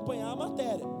vai acompanhar a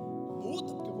matéria.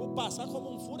 Muda, porque eu vou passar como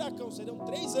um furacão, serão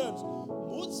 3 anos.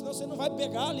 Muda, senão você não vai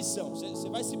pegar a lição, você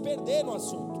vai se perder no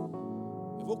assunto.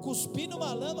 Eu vou cuspir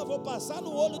numa lama, vou passar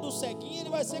no olho do ceguinho e ele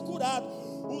vai ser curado.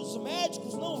 Os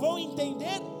médicos não vão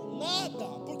entender nada,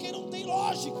 porque não tem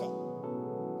lógica.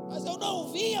 Mas eu não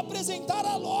vim apresentar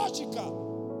a lógica,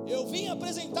 eu vim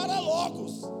apresentar a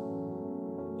logos.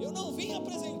 Eu não vim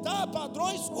apresentar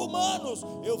padrões humanos,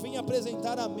 eu vim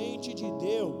apresentar a mente de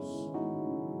Deus.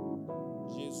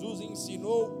 Jesus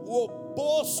ensinou o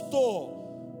oposto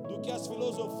do que as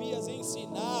filosofias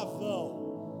ensinavam,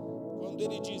 quando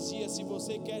ele dizia: se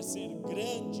você quer ser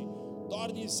grande,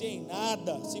 torne-se em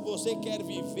nada. Se você quer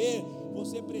viver,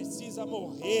 você precisa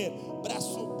morrer. Para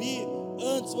subir,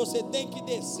 antes você tem que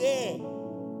descer.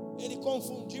 Ele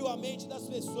confundiu a mente das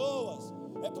pessoas.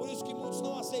 É por isso que muitos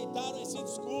não aceitaram esse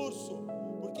discurso,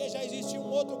 porque já existia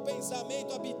um outro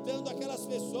pensamento habitando aquelas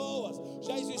pessoas,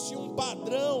 já existia um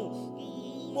padrão,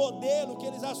 um modelo que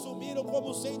eles assumiram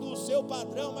como sendo o seu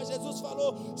padrão. Mas Jesus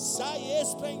falou: sai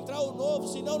esse para entrar o novo,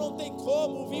 senão não tem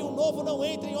como. O vinho novo não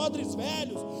entra em odres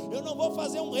velhos. Eu não vou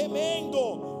fazer um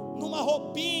remendo numa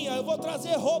roupinha, eu vou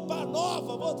trazer roupa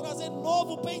nova, vou trazer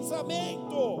novo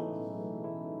pensamento.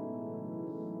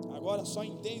 Agora só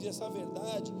entende essa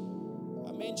verdade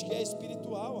a mente que é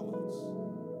espiritual, amados.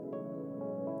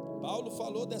 Paulo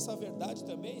falou dessa verdade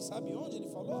também, sabe onde ele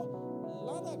falou?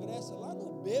 Lá na Grécia, lá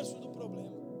no berço do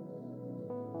problema.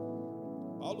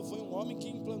 Paulo foi um homem que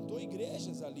implantou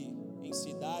igrejas ali, em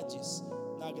cidades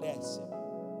na Grécia.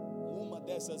 Uma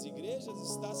dessas igrejas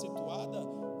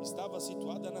estava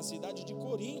situada na cidade de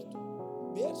Corinto,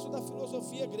 berço da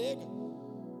filosofia grega.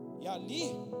 E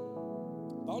ali,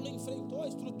 Paulo enfrentou a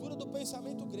estrutura do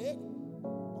pensamento grego.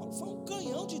 Paulo foi um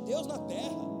canhão de Deus na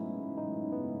terra.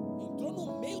 Entrou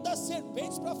no meio das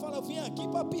serpentes para falar: eu vim aqui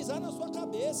para pisar na sua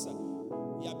cabeça.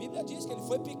 E a Bíblia diz que ele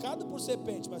foi picado por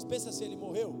serpente, mas pensa se ele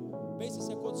morreu, pensa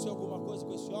se aconteceu alguma coisa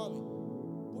com esse homem.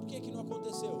 Por que não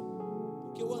aconteceu?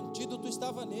 Porque o antídoto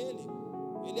estava nele.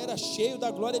 Ele era cheio da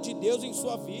glória de Deus em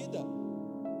sua vida.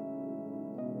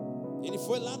 Ele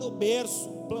foi lá no berço,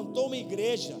 plantou uma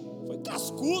igreja, foi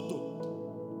cascudo,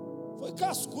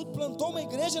 plantou uma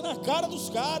igreja na cara dos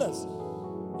caras.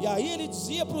 E aí ele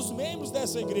dizia para os membros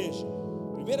dessa igreja,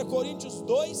 1 Coríntios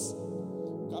 2,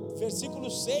 versículo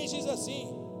 6 diz assim: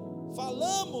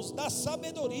 falamos da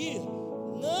sabedoria,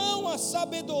 não a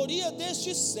sabedoria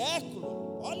deste século.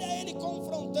 Olha ele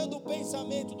confrontando o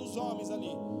pensamento dos homens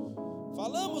ali.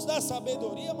 Falamos da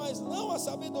sabedoria, mas não a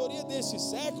sabedoria deste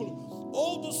século,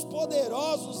 ou dos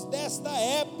poderosos desta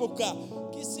época,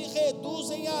 que se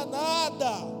reduzem a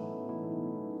nada.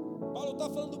 Paulo está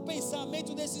falando do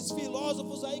pensamento desses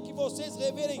filósofos aí que vocês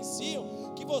reverenciam,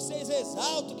 que vocês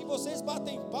exaltam, que vocês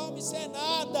batem palma. Isso é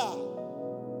nada.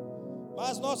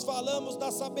 Mas nós falamos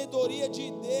da sabedoria de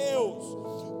Deus,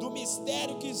 do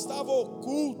mistério que estava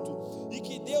oculto e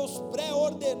que Deus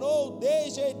pré-ordenou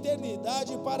desde a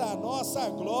eternidade para a nossa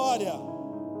glória.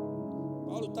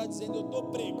 Paulo está dizendo: eu estou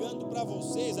pregando para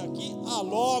vocês aqui a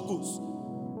Logos.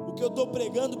 O que eu estou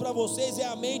pregando para vocês é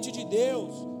a mente de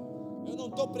Deus. Eu não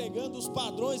estou pregando os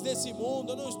padrões desse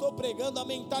mundo, eu não estou pregando a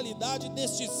mentalidade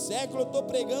deste século, eu estou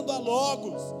pregando a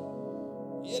Logos.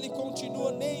 E ele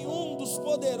continua: nenhum dos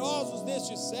poderosos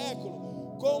deste século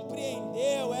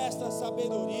compreendeu esta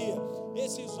sabedoria.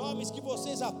 Esses homens que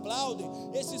vocês aplaudem,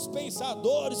 esses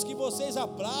pensadores que vocês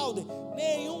aplaudem,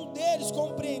 nenhum deles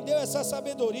compreendeu essa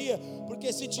sabedoria,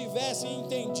 porque se tivessem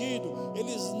entendido,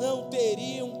 eles não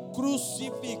teriam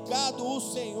crucificado o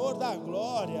Senhor da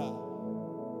glória,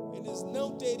 eles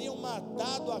não teriam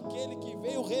matado aquele que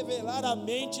veio revelar a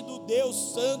mente do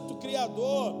Deus Santo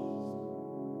Criador.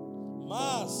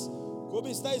 Mas, como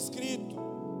está escrito,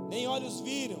 nem olhos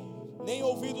viram, nem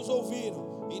ouvidos ouviram,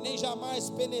 e nem jamais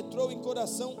penetrou em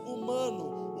coração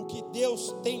humano o que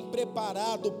Deus tem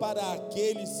preparado para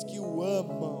aqueles que o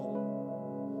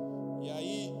amam. E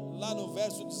aí, lá no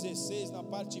verso 16, na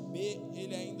parte B,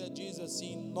 ele ainda diz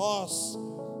assim: nós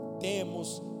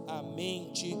temos a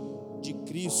mente de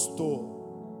Cristo.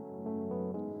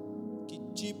 Que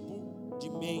tipo de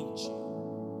mente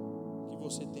que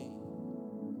você tem?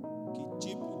 Que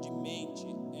tipo de mente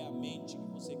é a mente que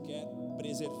você quer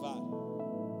preservar?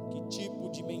 Que tipo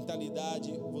de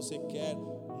mentalidade você quer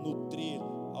nutrir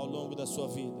ao longo da sua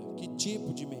vida? Que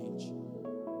tipo de mente?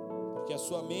 Porque a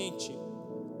sua mente,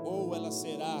 ou ela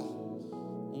será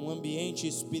um ambiente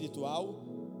espiritual,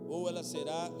 ou ela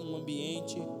será um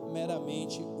ambiente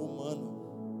meramente humano.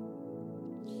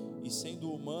 E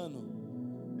sendo humano,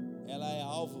 ela é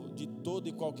alvo de todo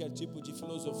e qualquer tipo de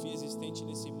filosofia existente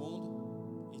nesse mundo,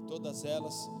 e todas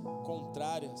elas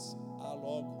contrárias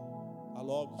a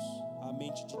Logos, a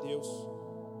mente de Deus.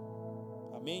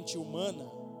 A mente humana,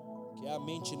 que é a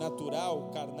mente natural,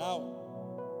 carnal,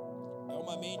 é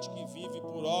uma mente que vive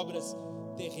por obras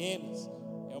terrenas,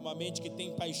 é uma mente que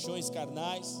tem paixões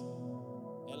carnais,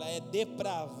 ela é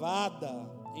depravada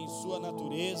em sua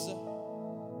natureza,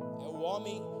 é o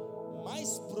homem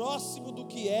mais próximo do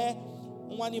que é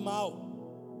um animal,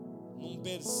 não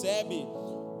percebe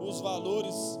os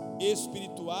valores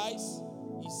espirituais,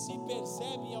 e se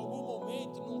percebe em algum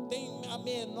momento, não tem a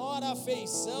menor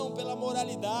afeição pela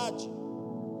moralidade.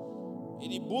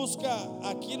 Ele busca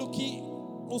aquilo que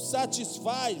o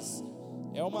satisfaz.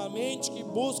 É uma mente que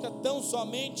busca tão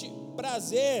somente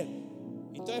prazer.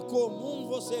 Então é comum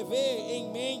você ver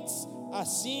em mentes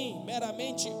assim,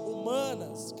 meramente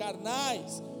humanas,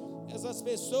 carnais, essas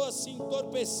pessoas se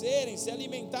entorpecerem, se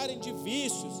alimentarem de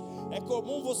vícios. É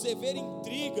comum você ver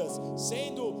intrigas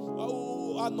sendo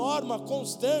a norma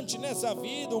constante nessa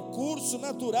vida, o curso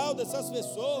natural dessas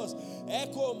pessoas. É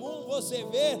comum você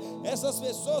ver essas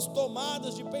pessoas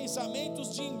tomadas de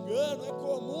pensamentos de engano. É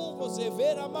comum você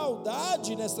ver a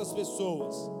maldade nessas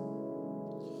pessoas,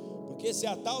 Porque se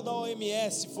a tal da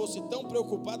OMS fosse tão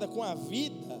preocupada com a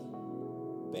vida,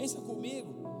 pensa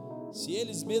comigo, se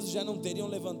eles mesmos já não teriam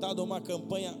levantado uma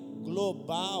campanha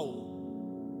global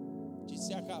de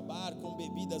se acabar com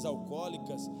bebidas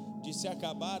alcoólicas, de se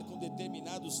acabar com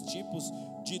determinados tipos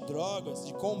de drogas,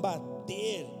 de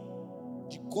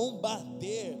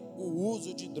combater o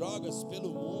uso de drogas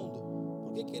pelo mundo.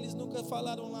 Por que eles nunca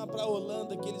falaram lá para a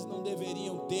Holanda que eles não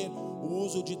deveriam ter o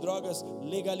uso de drogas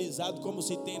legalizado como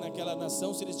se tem naquela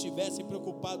nação, se eles estivessem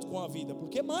preocupados com a vida?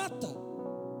 Porque mata.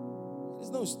 Eles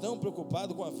não estão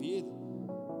preocupados com a vida.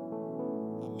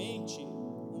 A mente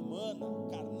humana,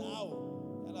 carnal,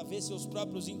 ela vê seus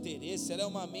próprios interesses, ela é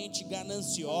uma mente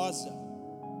gananciosa,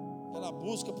 ela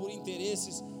busca por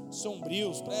interesses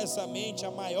sombrios. Para essa mente,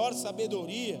 a maior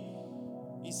sabedoria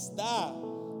está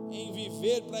em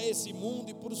viver para esse mundo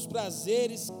e para os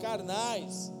prazeres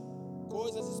carnais.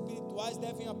 Coisas espirituais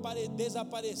devem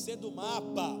desaparecer do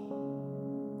mapa.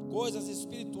 Coisas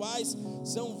espirituais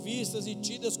são vistas e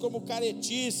tidas como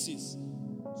caretices.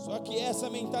 Só que essa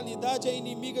mentalidade é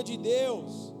inimiga de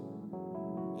Deus.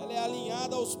 Ela é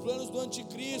alinhada aos planos do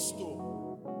anticristo.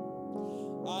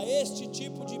 A este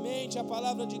tipo de mente, a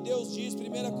palavra de Deus diz,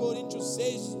 1 Coríntios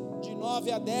 6, de 9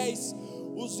 a 10,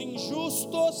 os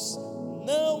injustos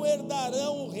não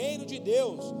herdarão o reino de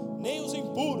Deus, nem os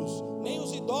impuros, nem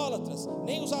os idólatras,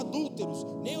 nem os adúlteros,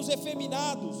 nem os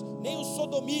efeminados, nem os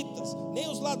sodomitas, nem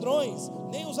os ladrões,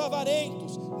 nem os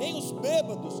avarentos, nem os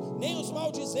bêbados, nem os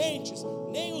maldizentes,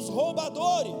 nem os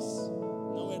roubadores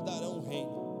não herdarão o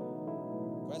reino.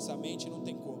 Com essa mente não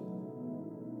tem como.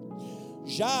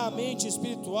 Já a mente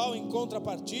espiritual, em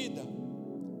contrapartida,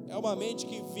 é uma mente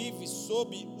que vive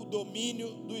sob o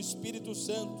domínio do Espírito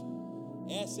Santo.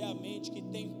 Essa é a mente que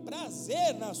tem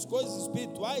prazer nas coisas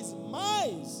espirituais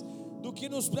mais do que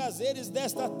nos prazeres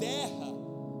desta terra.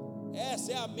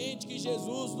 Essa é a mente que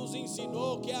Jesus nos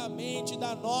ensinou, que é a mente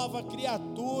da nova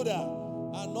criatura.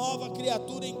 A nova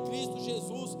criatura em Cristo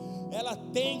Jesus, ela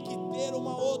tem que ter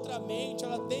uma outra mente,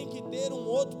 ela tem que ter um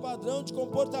outro padrão de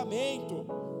comportamento.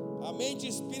 A mente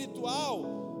espiritual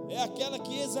é aquela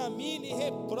que examina e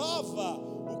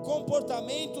reprova o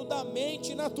comportamento da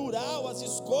mente natural, as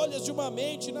escolhas de uma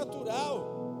mente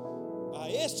natural. A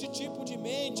este tipo de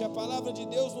mente, a palavra de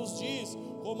Deus nos diz,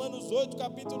 Romanos 8,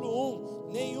 capítulo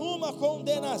 1, nenhuma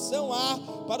condenação há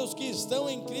para os que estão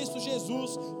em Cristo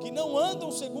Jesus, que não andam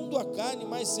segundo a carne,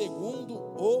 mas segundo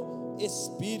o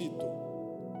Espírito.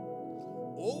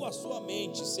 Ou a sua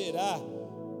mente será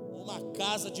uma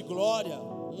casa de glória,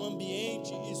 um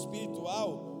ambiente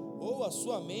espiritual, ou a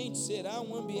sua mente será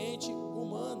um ambiente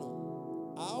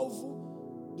humano, alvo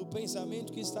do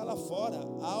pensamento que está lá fora,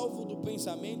 alvo do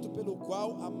pensamento pelo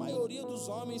qual a maioria dos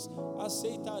homens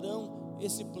aceitarão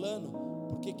esse plano,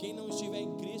 porque quem não estiver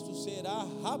em Cristo será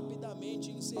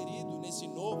rapidamente inserido nesse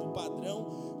novo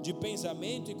padrão de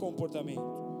pensamento e comportamento.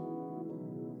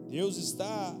 Deus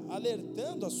está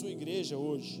alertando a sua igreja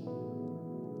hoje,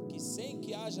 que sem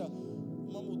que haja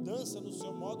uma mudança no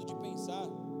seu modo de pensar,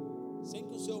 sem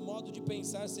que o seu modo de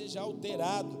pensar seja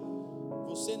alterado,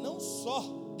 você não só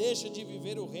deixa de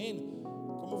viver o reino,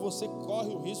 como você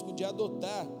corre o risco de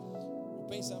adotar o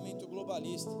pensamento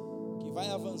globalista, que vai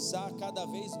avançar cada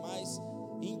vez mais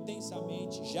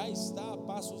intensamente, já está a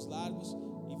passos largos,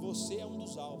 e você é um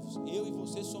dos alvos, eu e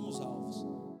você somos alvos.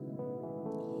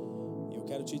 E eu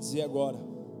quero te dizer agora,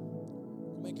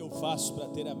 como é que eu faço para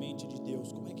ter a mente de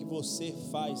Deus? Como é que você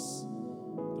faz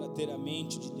para ter a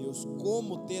mente de Deus?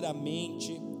 Como ter a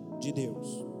mente de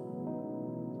Deus?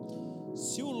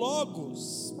 Se o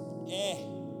Logos é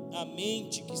a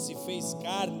mente que se fez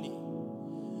carne,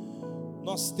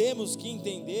 nós temos que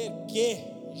entender que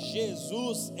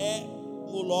Jesus é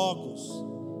o Logos.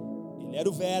 Ele era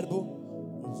o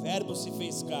Verbo se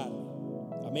fez carne,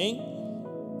 amém?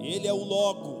 Ele é o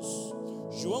Logos.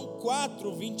 João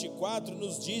 4:24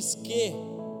 nos diz que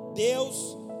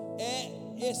Deus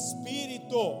é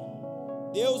Espírito,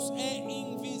 Deus é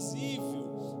invisível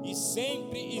e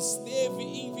sempre esteve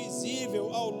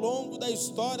invisível ao longo da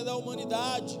história da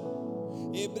humanidade.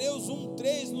 Hebreus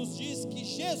 1:3 nos diz que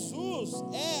Jesus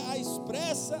é a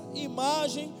expressa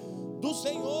imagem do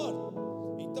Senhor.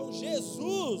 Então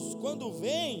Jesus, quando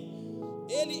vem,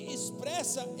 ele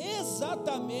expressa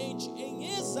exatamente,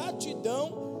 em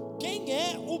exatidão, quem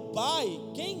é o Pai,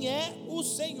 quem é o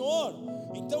Senhor.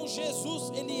 Então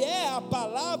Jesus, ele é a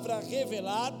palavra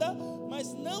revelada,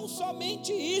 mas não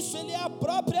somente isso, ele é a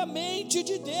própria mente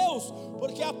de Deus,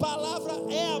 porque a palavra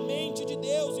é a mente de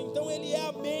Deus. Então ele é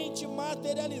a mente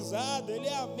materializada, ele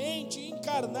é a mente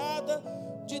encarnada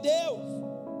de Deus.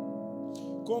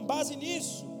 Com base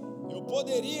nisso, eu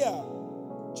poderia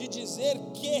te dizer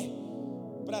que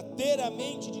para ter a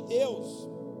mente de Deus,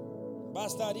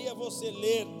 bastaria você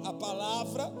ler a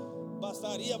palavra,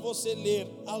 bastaria você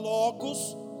ler a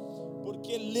Logos,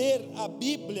 porque ler a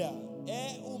Bíblia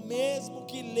é o mesmo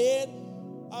que ler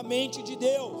a mente de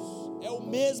Deus, é o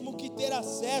mesmo que ter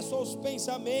acesso aos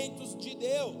pensamentos de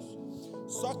Deus.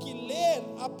 Só que ler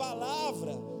a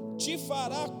palavra te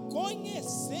fará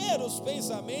conhecer os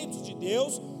pensamentos de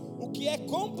Deus, o que é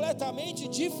completamente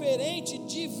diferente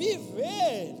de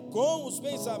viver com os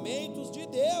pensamentos de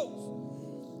Deus.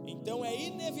 Então é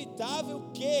inevitável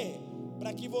que,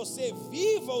 para que você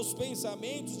viva os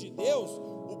pensamentos de Deus,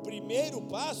 o primeiro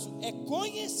passo é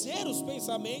conhecer os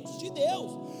pensamentos de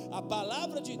Deus. A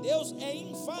palavra de Deus é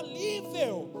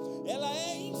infalível, ela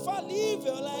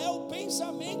é o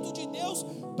pensamento de Deus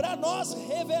para nós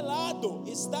revelado,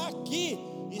 está aqui,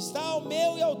 está ao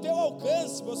meu e ao teu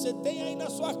alcance. Você tem aí na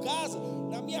sua casa,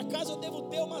 na minha casa eu devo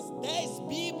ter umas 10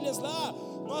 Bíblias lá.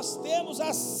 Nós temos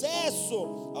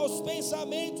acesso aos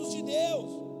pensamentos de Deus.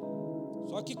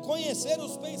 Só que conhecer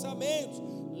os pensamentos,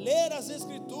 ler as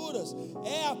Escrituras,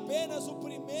 é apenas o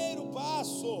primeiro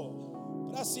passo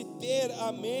para se ter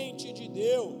a mente de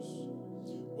Deus.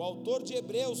 O autor de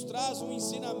Hebreus traz um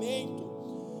ensinamento,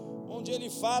 onde ele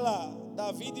fala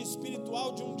da vida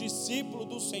espiritual de um discípulo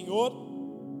do Senhor,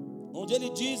 onde ele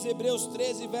diz, Hebreus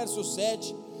 13, verso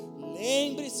 7,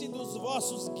 lembre-se dos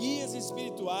vossos guias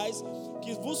espirituais,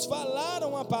 que vos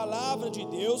falaram a palavra de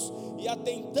Deus, e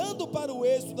atentando para o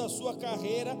êxito da sua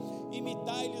carreira,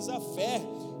 imitai-lhes a fé.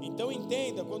 Então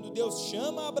entenda, quando Deus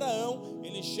chama Abraão,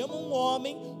 Ele chama um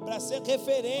homem para ser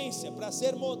referência, para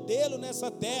ser modelo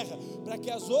nessa terra, para que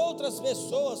as outras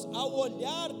pessoas, ao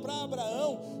olhar para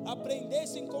Abraão,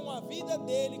 aprendessem com a vida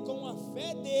dele, com a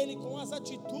fé dele, com as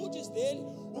atitudes dele,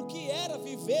 o que era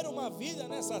viver uma vida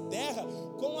nessa terra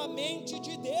com a mente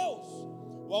de Deus.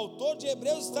 O autor de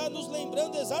Hebreus está nos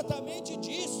lembrando exatamente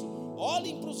disso.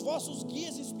 Olhem para os vossos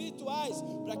guias espirituais,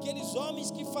 para aqueles homens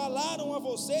que falaram a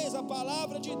vocês a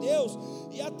palavra de Deus,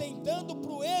 e atentando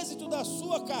para o êxito da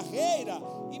sua carreira,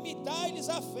 imitai-lhes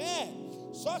a fé.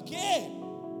 Só que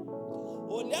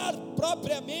olhar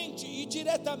propriamente e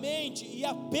diretamente e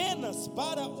apenas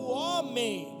para o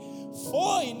homem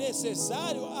foi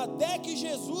necessário até que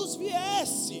Jesus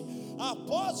viesse.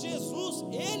 Após Jesus,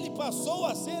 ele passou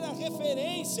a ser a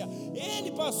referência,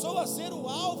 ele passou a ser o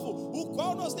alvo, o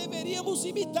qual nós deveríamos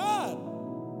imitar.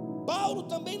 Paulo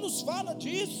também nos fala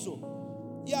disso,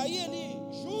 e aí ele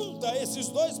junta esses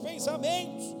dois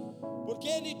pensamentos, porque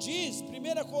ele diz,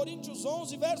 1 Coríntios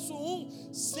 11, verso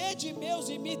 1, sede meus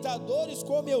imitadores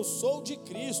como eu sou de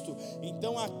Cristo.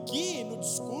 Então aqui no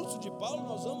discurso de Paulo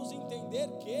nós vamos entender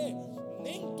que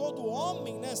nem todo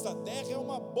homem nesta terra é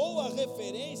uma boa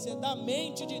referência da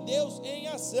mente de Deus em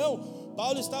ação.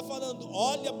 Paulo está falando,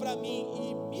 olha para mim e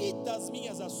imita as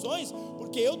minhas ações,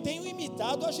 porque eu tenho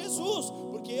imitado a Jesus,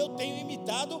 porque eu tenho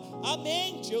imitado a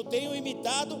mente, eu tenho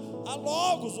imitado a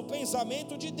Logos, o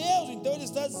pensamento de Deus. Então ele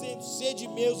está dizendo, sede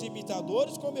meus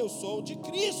imitadores como eu sou de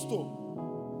Cristo.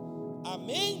 A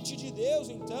mente de Deus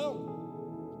então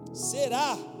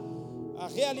será a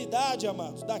realidade,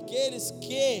 amados, daqueles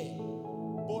que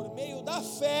por meio da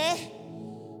fé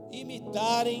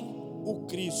imitarem o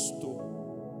Cristo.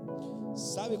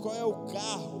 Sabe qual é o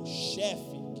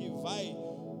carro-chefe que vai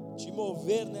te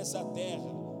mover nessa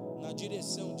terra na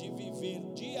direção de viver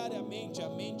diariamente a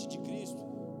mente de Cristo?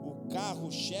 O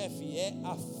carro-chefe é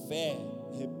a fé.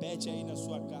 Repete aí na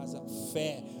sua casa,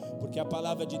 fé, porque a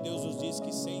palavra de Deus nos diz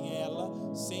que sem ela,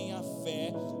 sem a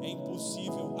fé, é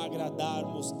impossível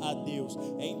agradarmos a Deus,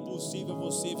 é impossível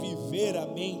você viver a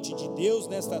mente de Deus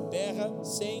nesta terra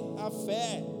sem a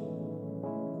fé.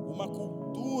 Uma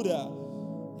cultura,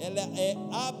 ela é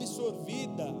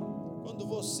absorvida quando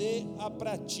você a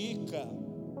pratica.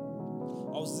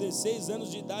 Aos 16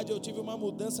 anos de idade eu tive uma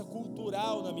mudança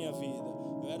cultural na minha vida.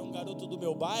 Eu era um garoto do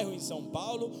meu bairro em São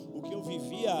Paulo, o que eu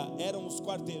vivia eram os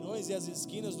quarteirões e as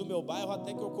esquinas do meu bairro,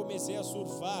 até que eu comecei a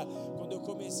surfar. Quando eu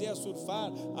comecei a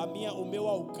surfar, o meu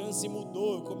alcance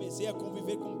mudou, eu comecei a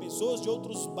conviver com pessoas de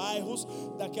outros bairros,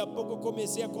 daqui a pouco eu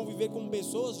comecei a conviver com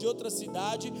pessoas de outra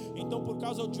cidade. Então, por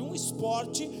causa de um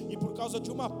esporte e por causa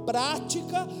de uma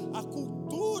prática, a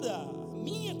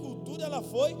minha cultura, ela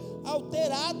foi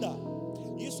alterada.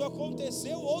 Isso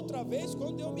aconteceu outra vez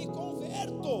quando eu me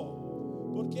converto,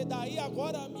 porque daí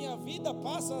agora a minha vida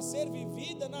passa a ser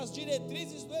vivida nas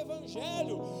diretrizes do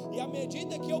Evangelho, e à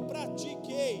medida que eu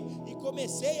pratiquei e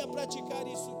comecei a praticar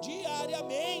isso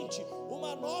diariamente,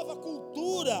 uma nova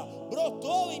cultura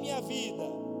brotou em minha vida.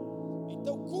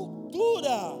 Então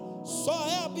cultura só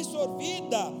é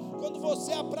absorvida quando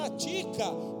você a pratica,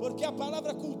 porque a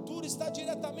palavra cultura está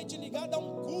diretamente ligada a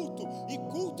um culto, e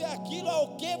culto é aquilo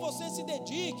ao que você se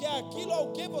dedica, é aquilo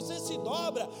ao que você se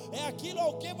dobra, é aquilo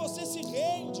ao que você se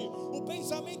rende. O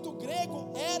pensamento grego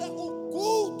era o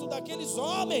culto daqueles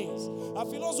homens, a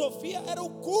filosofia era o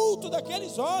culto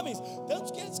daqueles homens,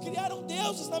 tanto que eles criaram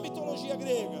deuses na mitologia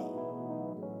grega.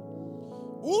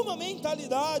 Uma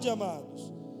mentalidade,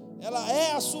 amados, ela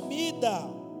é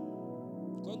assumida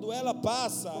quando ela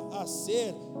passa a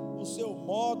ser o seu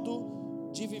modo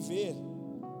de viver.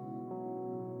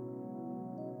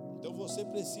 Então você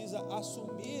precisa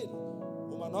assumir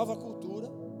uma nova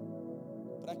cultura,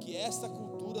 para que esta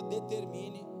cultura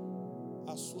determine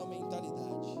a sua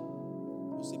mentalidade.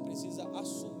 Você precisa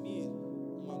assumir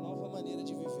uma nova maneira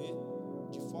de viver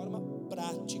de forma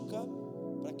prática,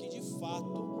 para que de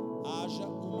fato haja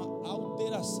uma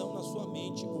alteração na sua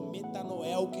mente, o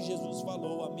metanoel que Jesus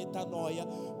falou, a metanoia,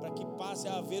 para que passe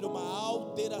a haver uma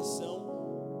alteração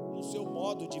no seu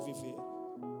modo de viver.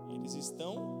 Eles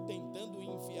estão tentando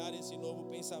enfiar esse novo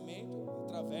pensamento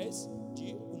através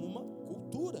de uma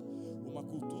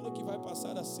cultura que vai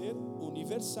passar a ser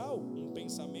universal, um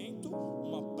pensamento,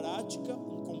 uma prática,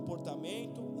 um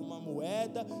comportamento, uma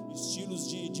moeda, estilos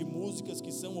de músicas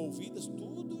que são ouvidas,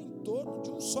 tudo em torno de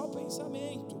um só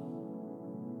pensamento,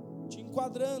 te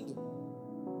enquadrando.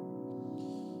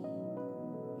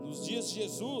 Nos dias de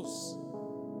Jesus,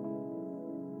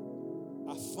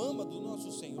 a fama do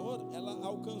nosso Senhor, ela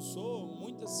alcançou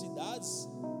muitas cidades,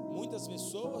 muitas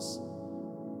pessoas,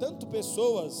 tanto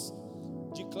pessoas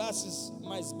de classes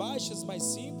mais baixas, mais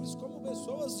simples, como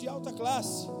pessoas de alta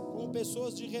classe, como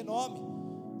pessoas de renome.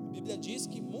 A Bíblia diz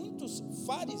que muitos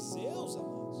fariseus,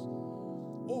 amados,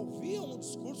 ouviam o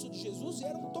discurso de Jesus e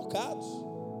eram tocados.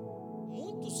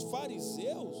 Muitos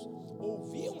fariseus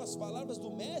ouviam as palavras do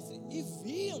mestre e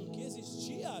viam que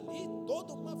existia ali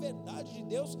toda uma verdade de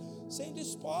Deus sendo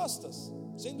expostas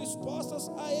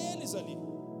a eles ali.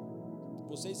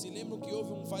 Vocês se lembram que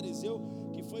houve um fariseu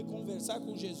que foi conversar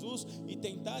com Jesus e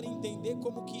tentar entender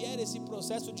como que era esse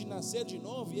processo de nascer de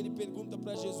novo, e ele pergunta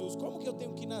para Jesus: como que eu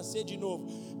tenho que nascer de novo?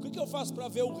 O que eu faço para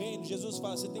ver o reino? Jesus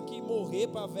fala: você tem que morrer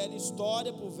para a velha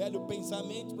história, para o velho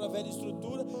pensamento, para a velha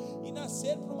estrutura, e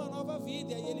nascer para uma nova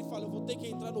vida. E aí ele fala: eu vou ter que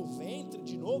entrar no ventre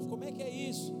de novo? Como é que é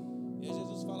isso? E aí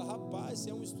Jesus fala: rapaz,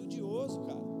 você é um estudioso,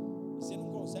 cara, você não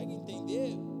consegue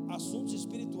entender assuntos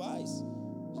espirituais.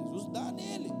 Jesus dá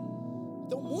nele.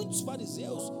 Então muitos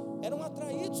fariseus eram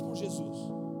atraídos por Jesus,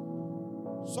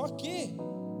 só que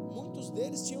muitos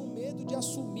deles tinham medo de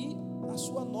assumir a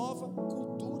sua nova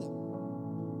cultura,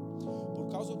 por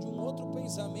causa de um outro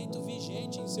pensamento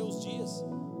vigente em seus dias,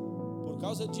 por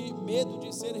causa de medo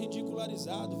de ser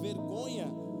ridicularizado,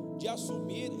 vergonha de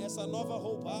assumir essa nova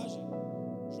roupagem.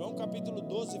 João capítulo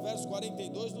 12, verso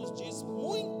 42 nos diz: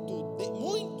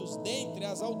 muitos dentre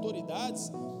as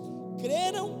autoridades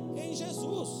creram em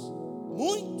Jesus.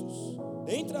 Muitos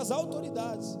dentre as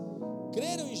autoridades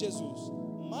creram em Jesus,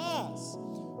 mas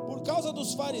por causa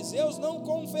dos fariseus não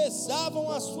confessavam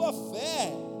a sua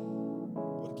fé,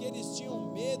 porque eles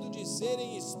tinham medo de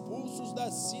serem expulsos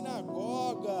das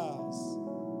sinagogas.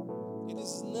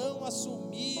 Eles não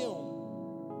assumiam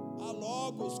a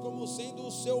Logos como sendo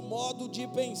o seu modo de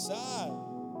pensar.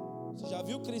 Você já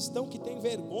viu cristão que tem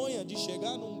vergonha de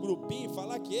chegar num grupinho e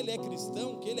falar que ele é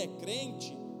cristão, que ele é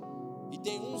crente? E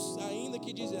tem uns ainda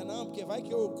que dizem: não, porque vai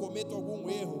que eu cometo algum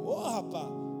erro. Ô rapaz,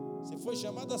 você foi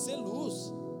chamado a ser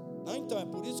luz. Não, então é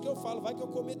por isso que eu falo: vai que eu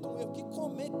cometo um erro. Que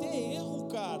cometer erro,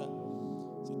 cara?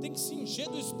 Você tem que se encher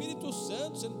do Espírito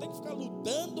Santo. Você não tem que ficar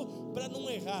lutando para não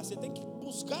errar. Você tem que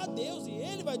buscar a Deus e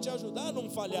Ele vai te ajudar a não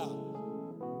falhar.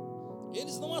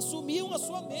 Eles não assumiam a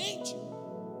sua mente.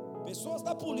 Pessoas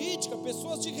da política,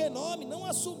 pessoas de renome, não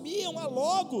assumiam a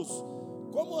Logos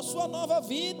como a sua nova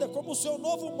vida, como o seu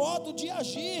novo modo de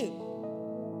agir.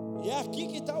 E é aqui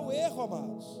que está o erro,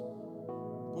 amados,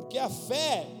 porque a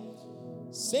fé,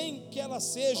 sem que ela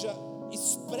seja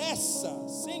expressa,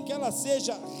 sem que ela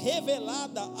seja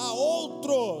revelada a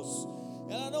outros,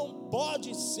 ela não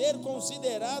pode ser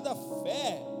considerada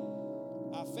fé.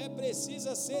 A fé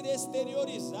precisa ser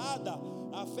exteriorizada,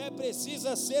 a fé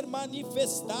precisa ser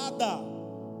manifestada.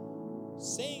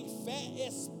 Sem fé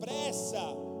expressa,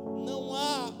 não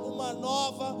há uma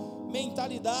nova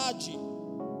mentalidade.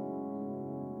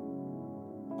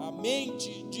 A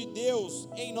mente de Deus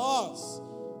em nós,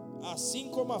 assim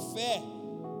como a fé,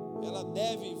 ela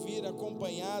deve vir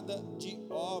acompanhada de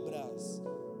obras,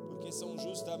 porque são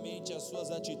justamente as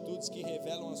suas atitudes que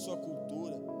revelam a sua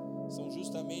cultura, são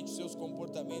justamente somente os seus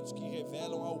comportamentos que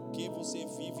revelam ao que você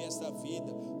vive esta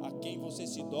vida, a quem você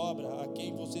se dobra, a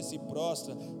quem você se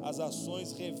prostra. As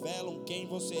ações revelam quem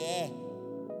você é.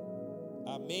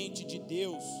 A mente de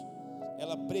Deus,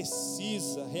 ela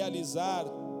precisa realizar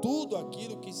tudo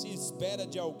aquilo que se espera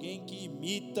de alguém que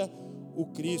imita o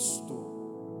Cristo.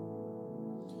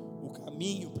 O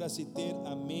caminho para se ter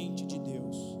a mente de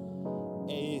Deus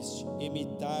é este: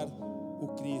 imitar o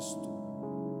Cristo,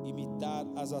 imitar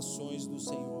as ações do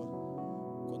Senhor.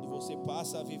 Quando você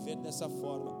passa a viver dessa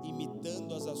forma,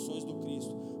 imitando as ações do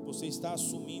Cristo, você está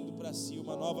assumindo para si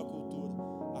uma nova cultura.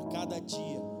 A cada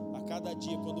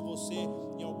dia, quando você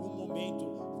em algum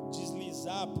momento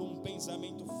deslizar para um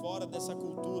pensamento fora dessa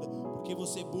cultura, porque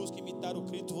você busca imitar o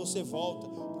Cristo, você volta.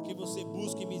 Porque você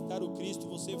busca imitar o Cristo,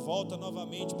 você volta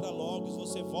novamente para Logos,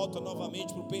 você volta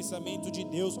novamente para o pensamento de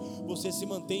Deus, você se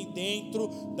mantém dentro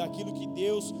daquilo que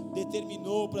Deus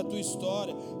determinou para a tua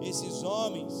história. Esses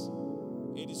homens,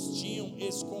 eles tinham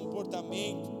esse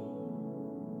comportamento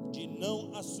de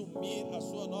não assumir a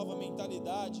sua nova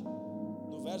mentalidade.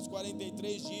 No verso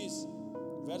 43 diz,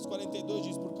 verso 42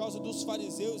 diz: por causa dos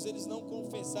fariseus, eles não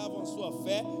confessavam a sua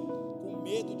fé, com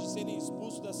medo de serem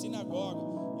expulsos da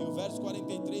sinagoga. E o verso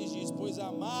 43 diz: pois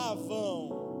amavam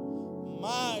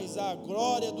mais a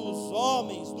glória dos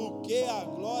homens do que a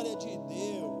glória de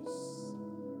Deus.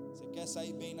 Você quer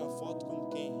sair bem na foto com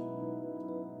quem?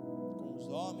 Com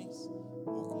os homens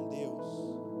ou com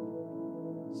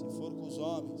Deus? Se for com os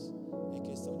homens, é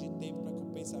questão de tempo para que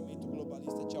o pensamento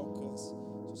globalista te alcance.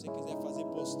 Se você quiser fazer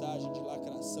postagem de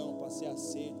lacração para ser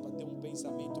aceito, para ter um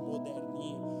pensamento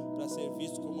moderninho, para ser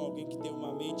visto como alguém que tem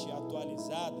uma mente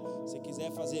atualizada, se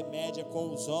quiser fazer média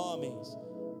com os homens,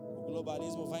 o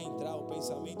globalismo vai entrar, o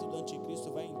pensamento do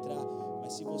anticristo vai entrar.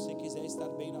 Mas se você quiser estar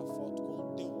bem na foto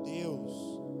com o teu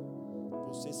Deus,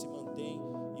 você se mantém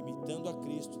imitando a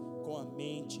Cristo com a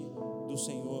mente do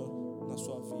Senhor na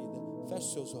sua vida.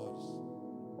 Feche seus olhos.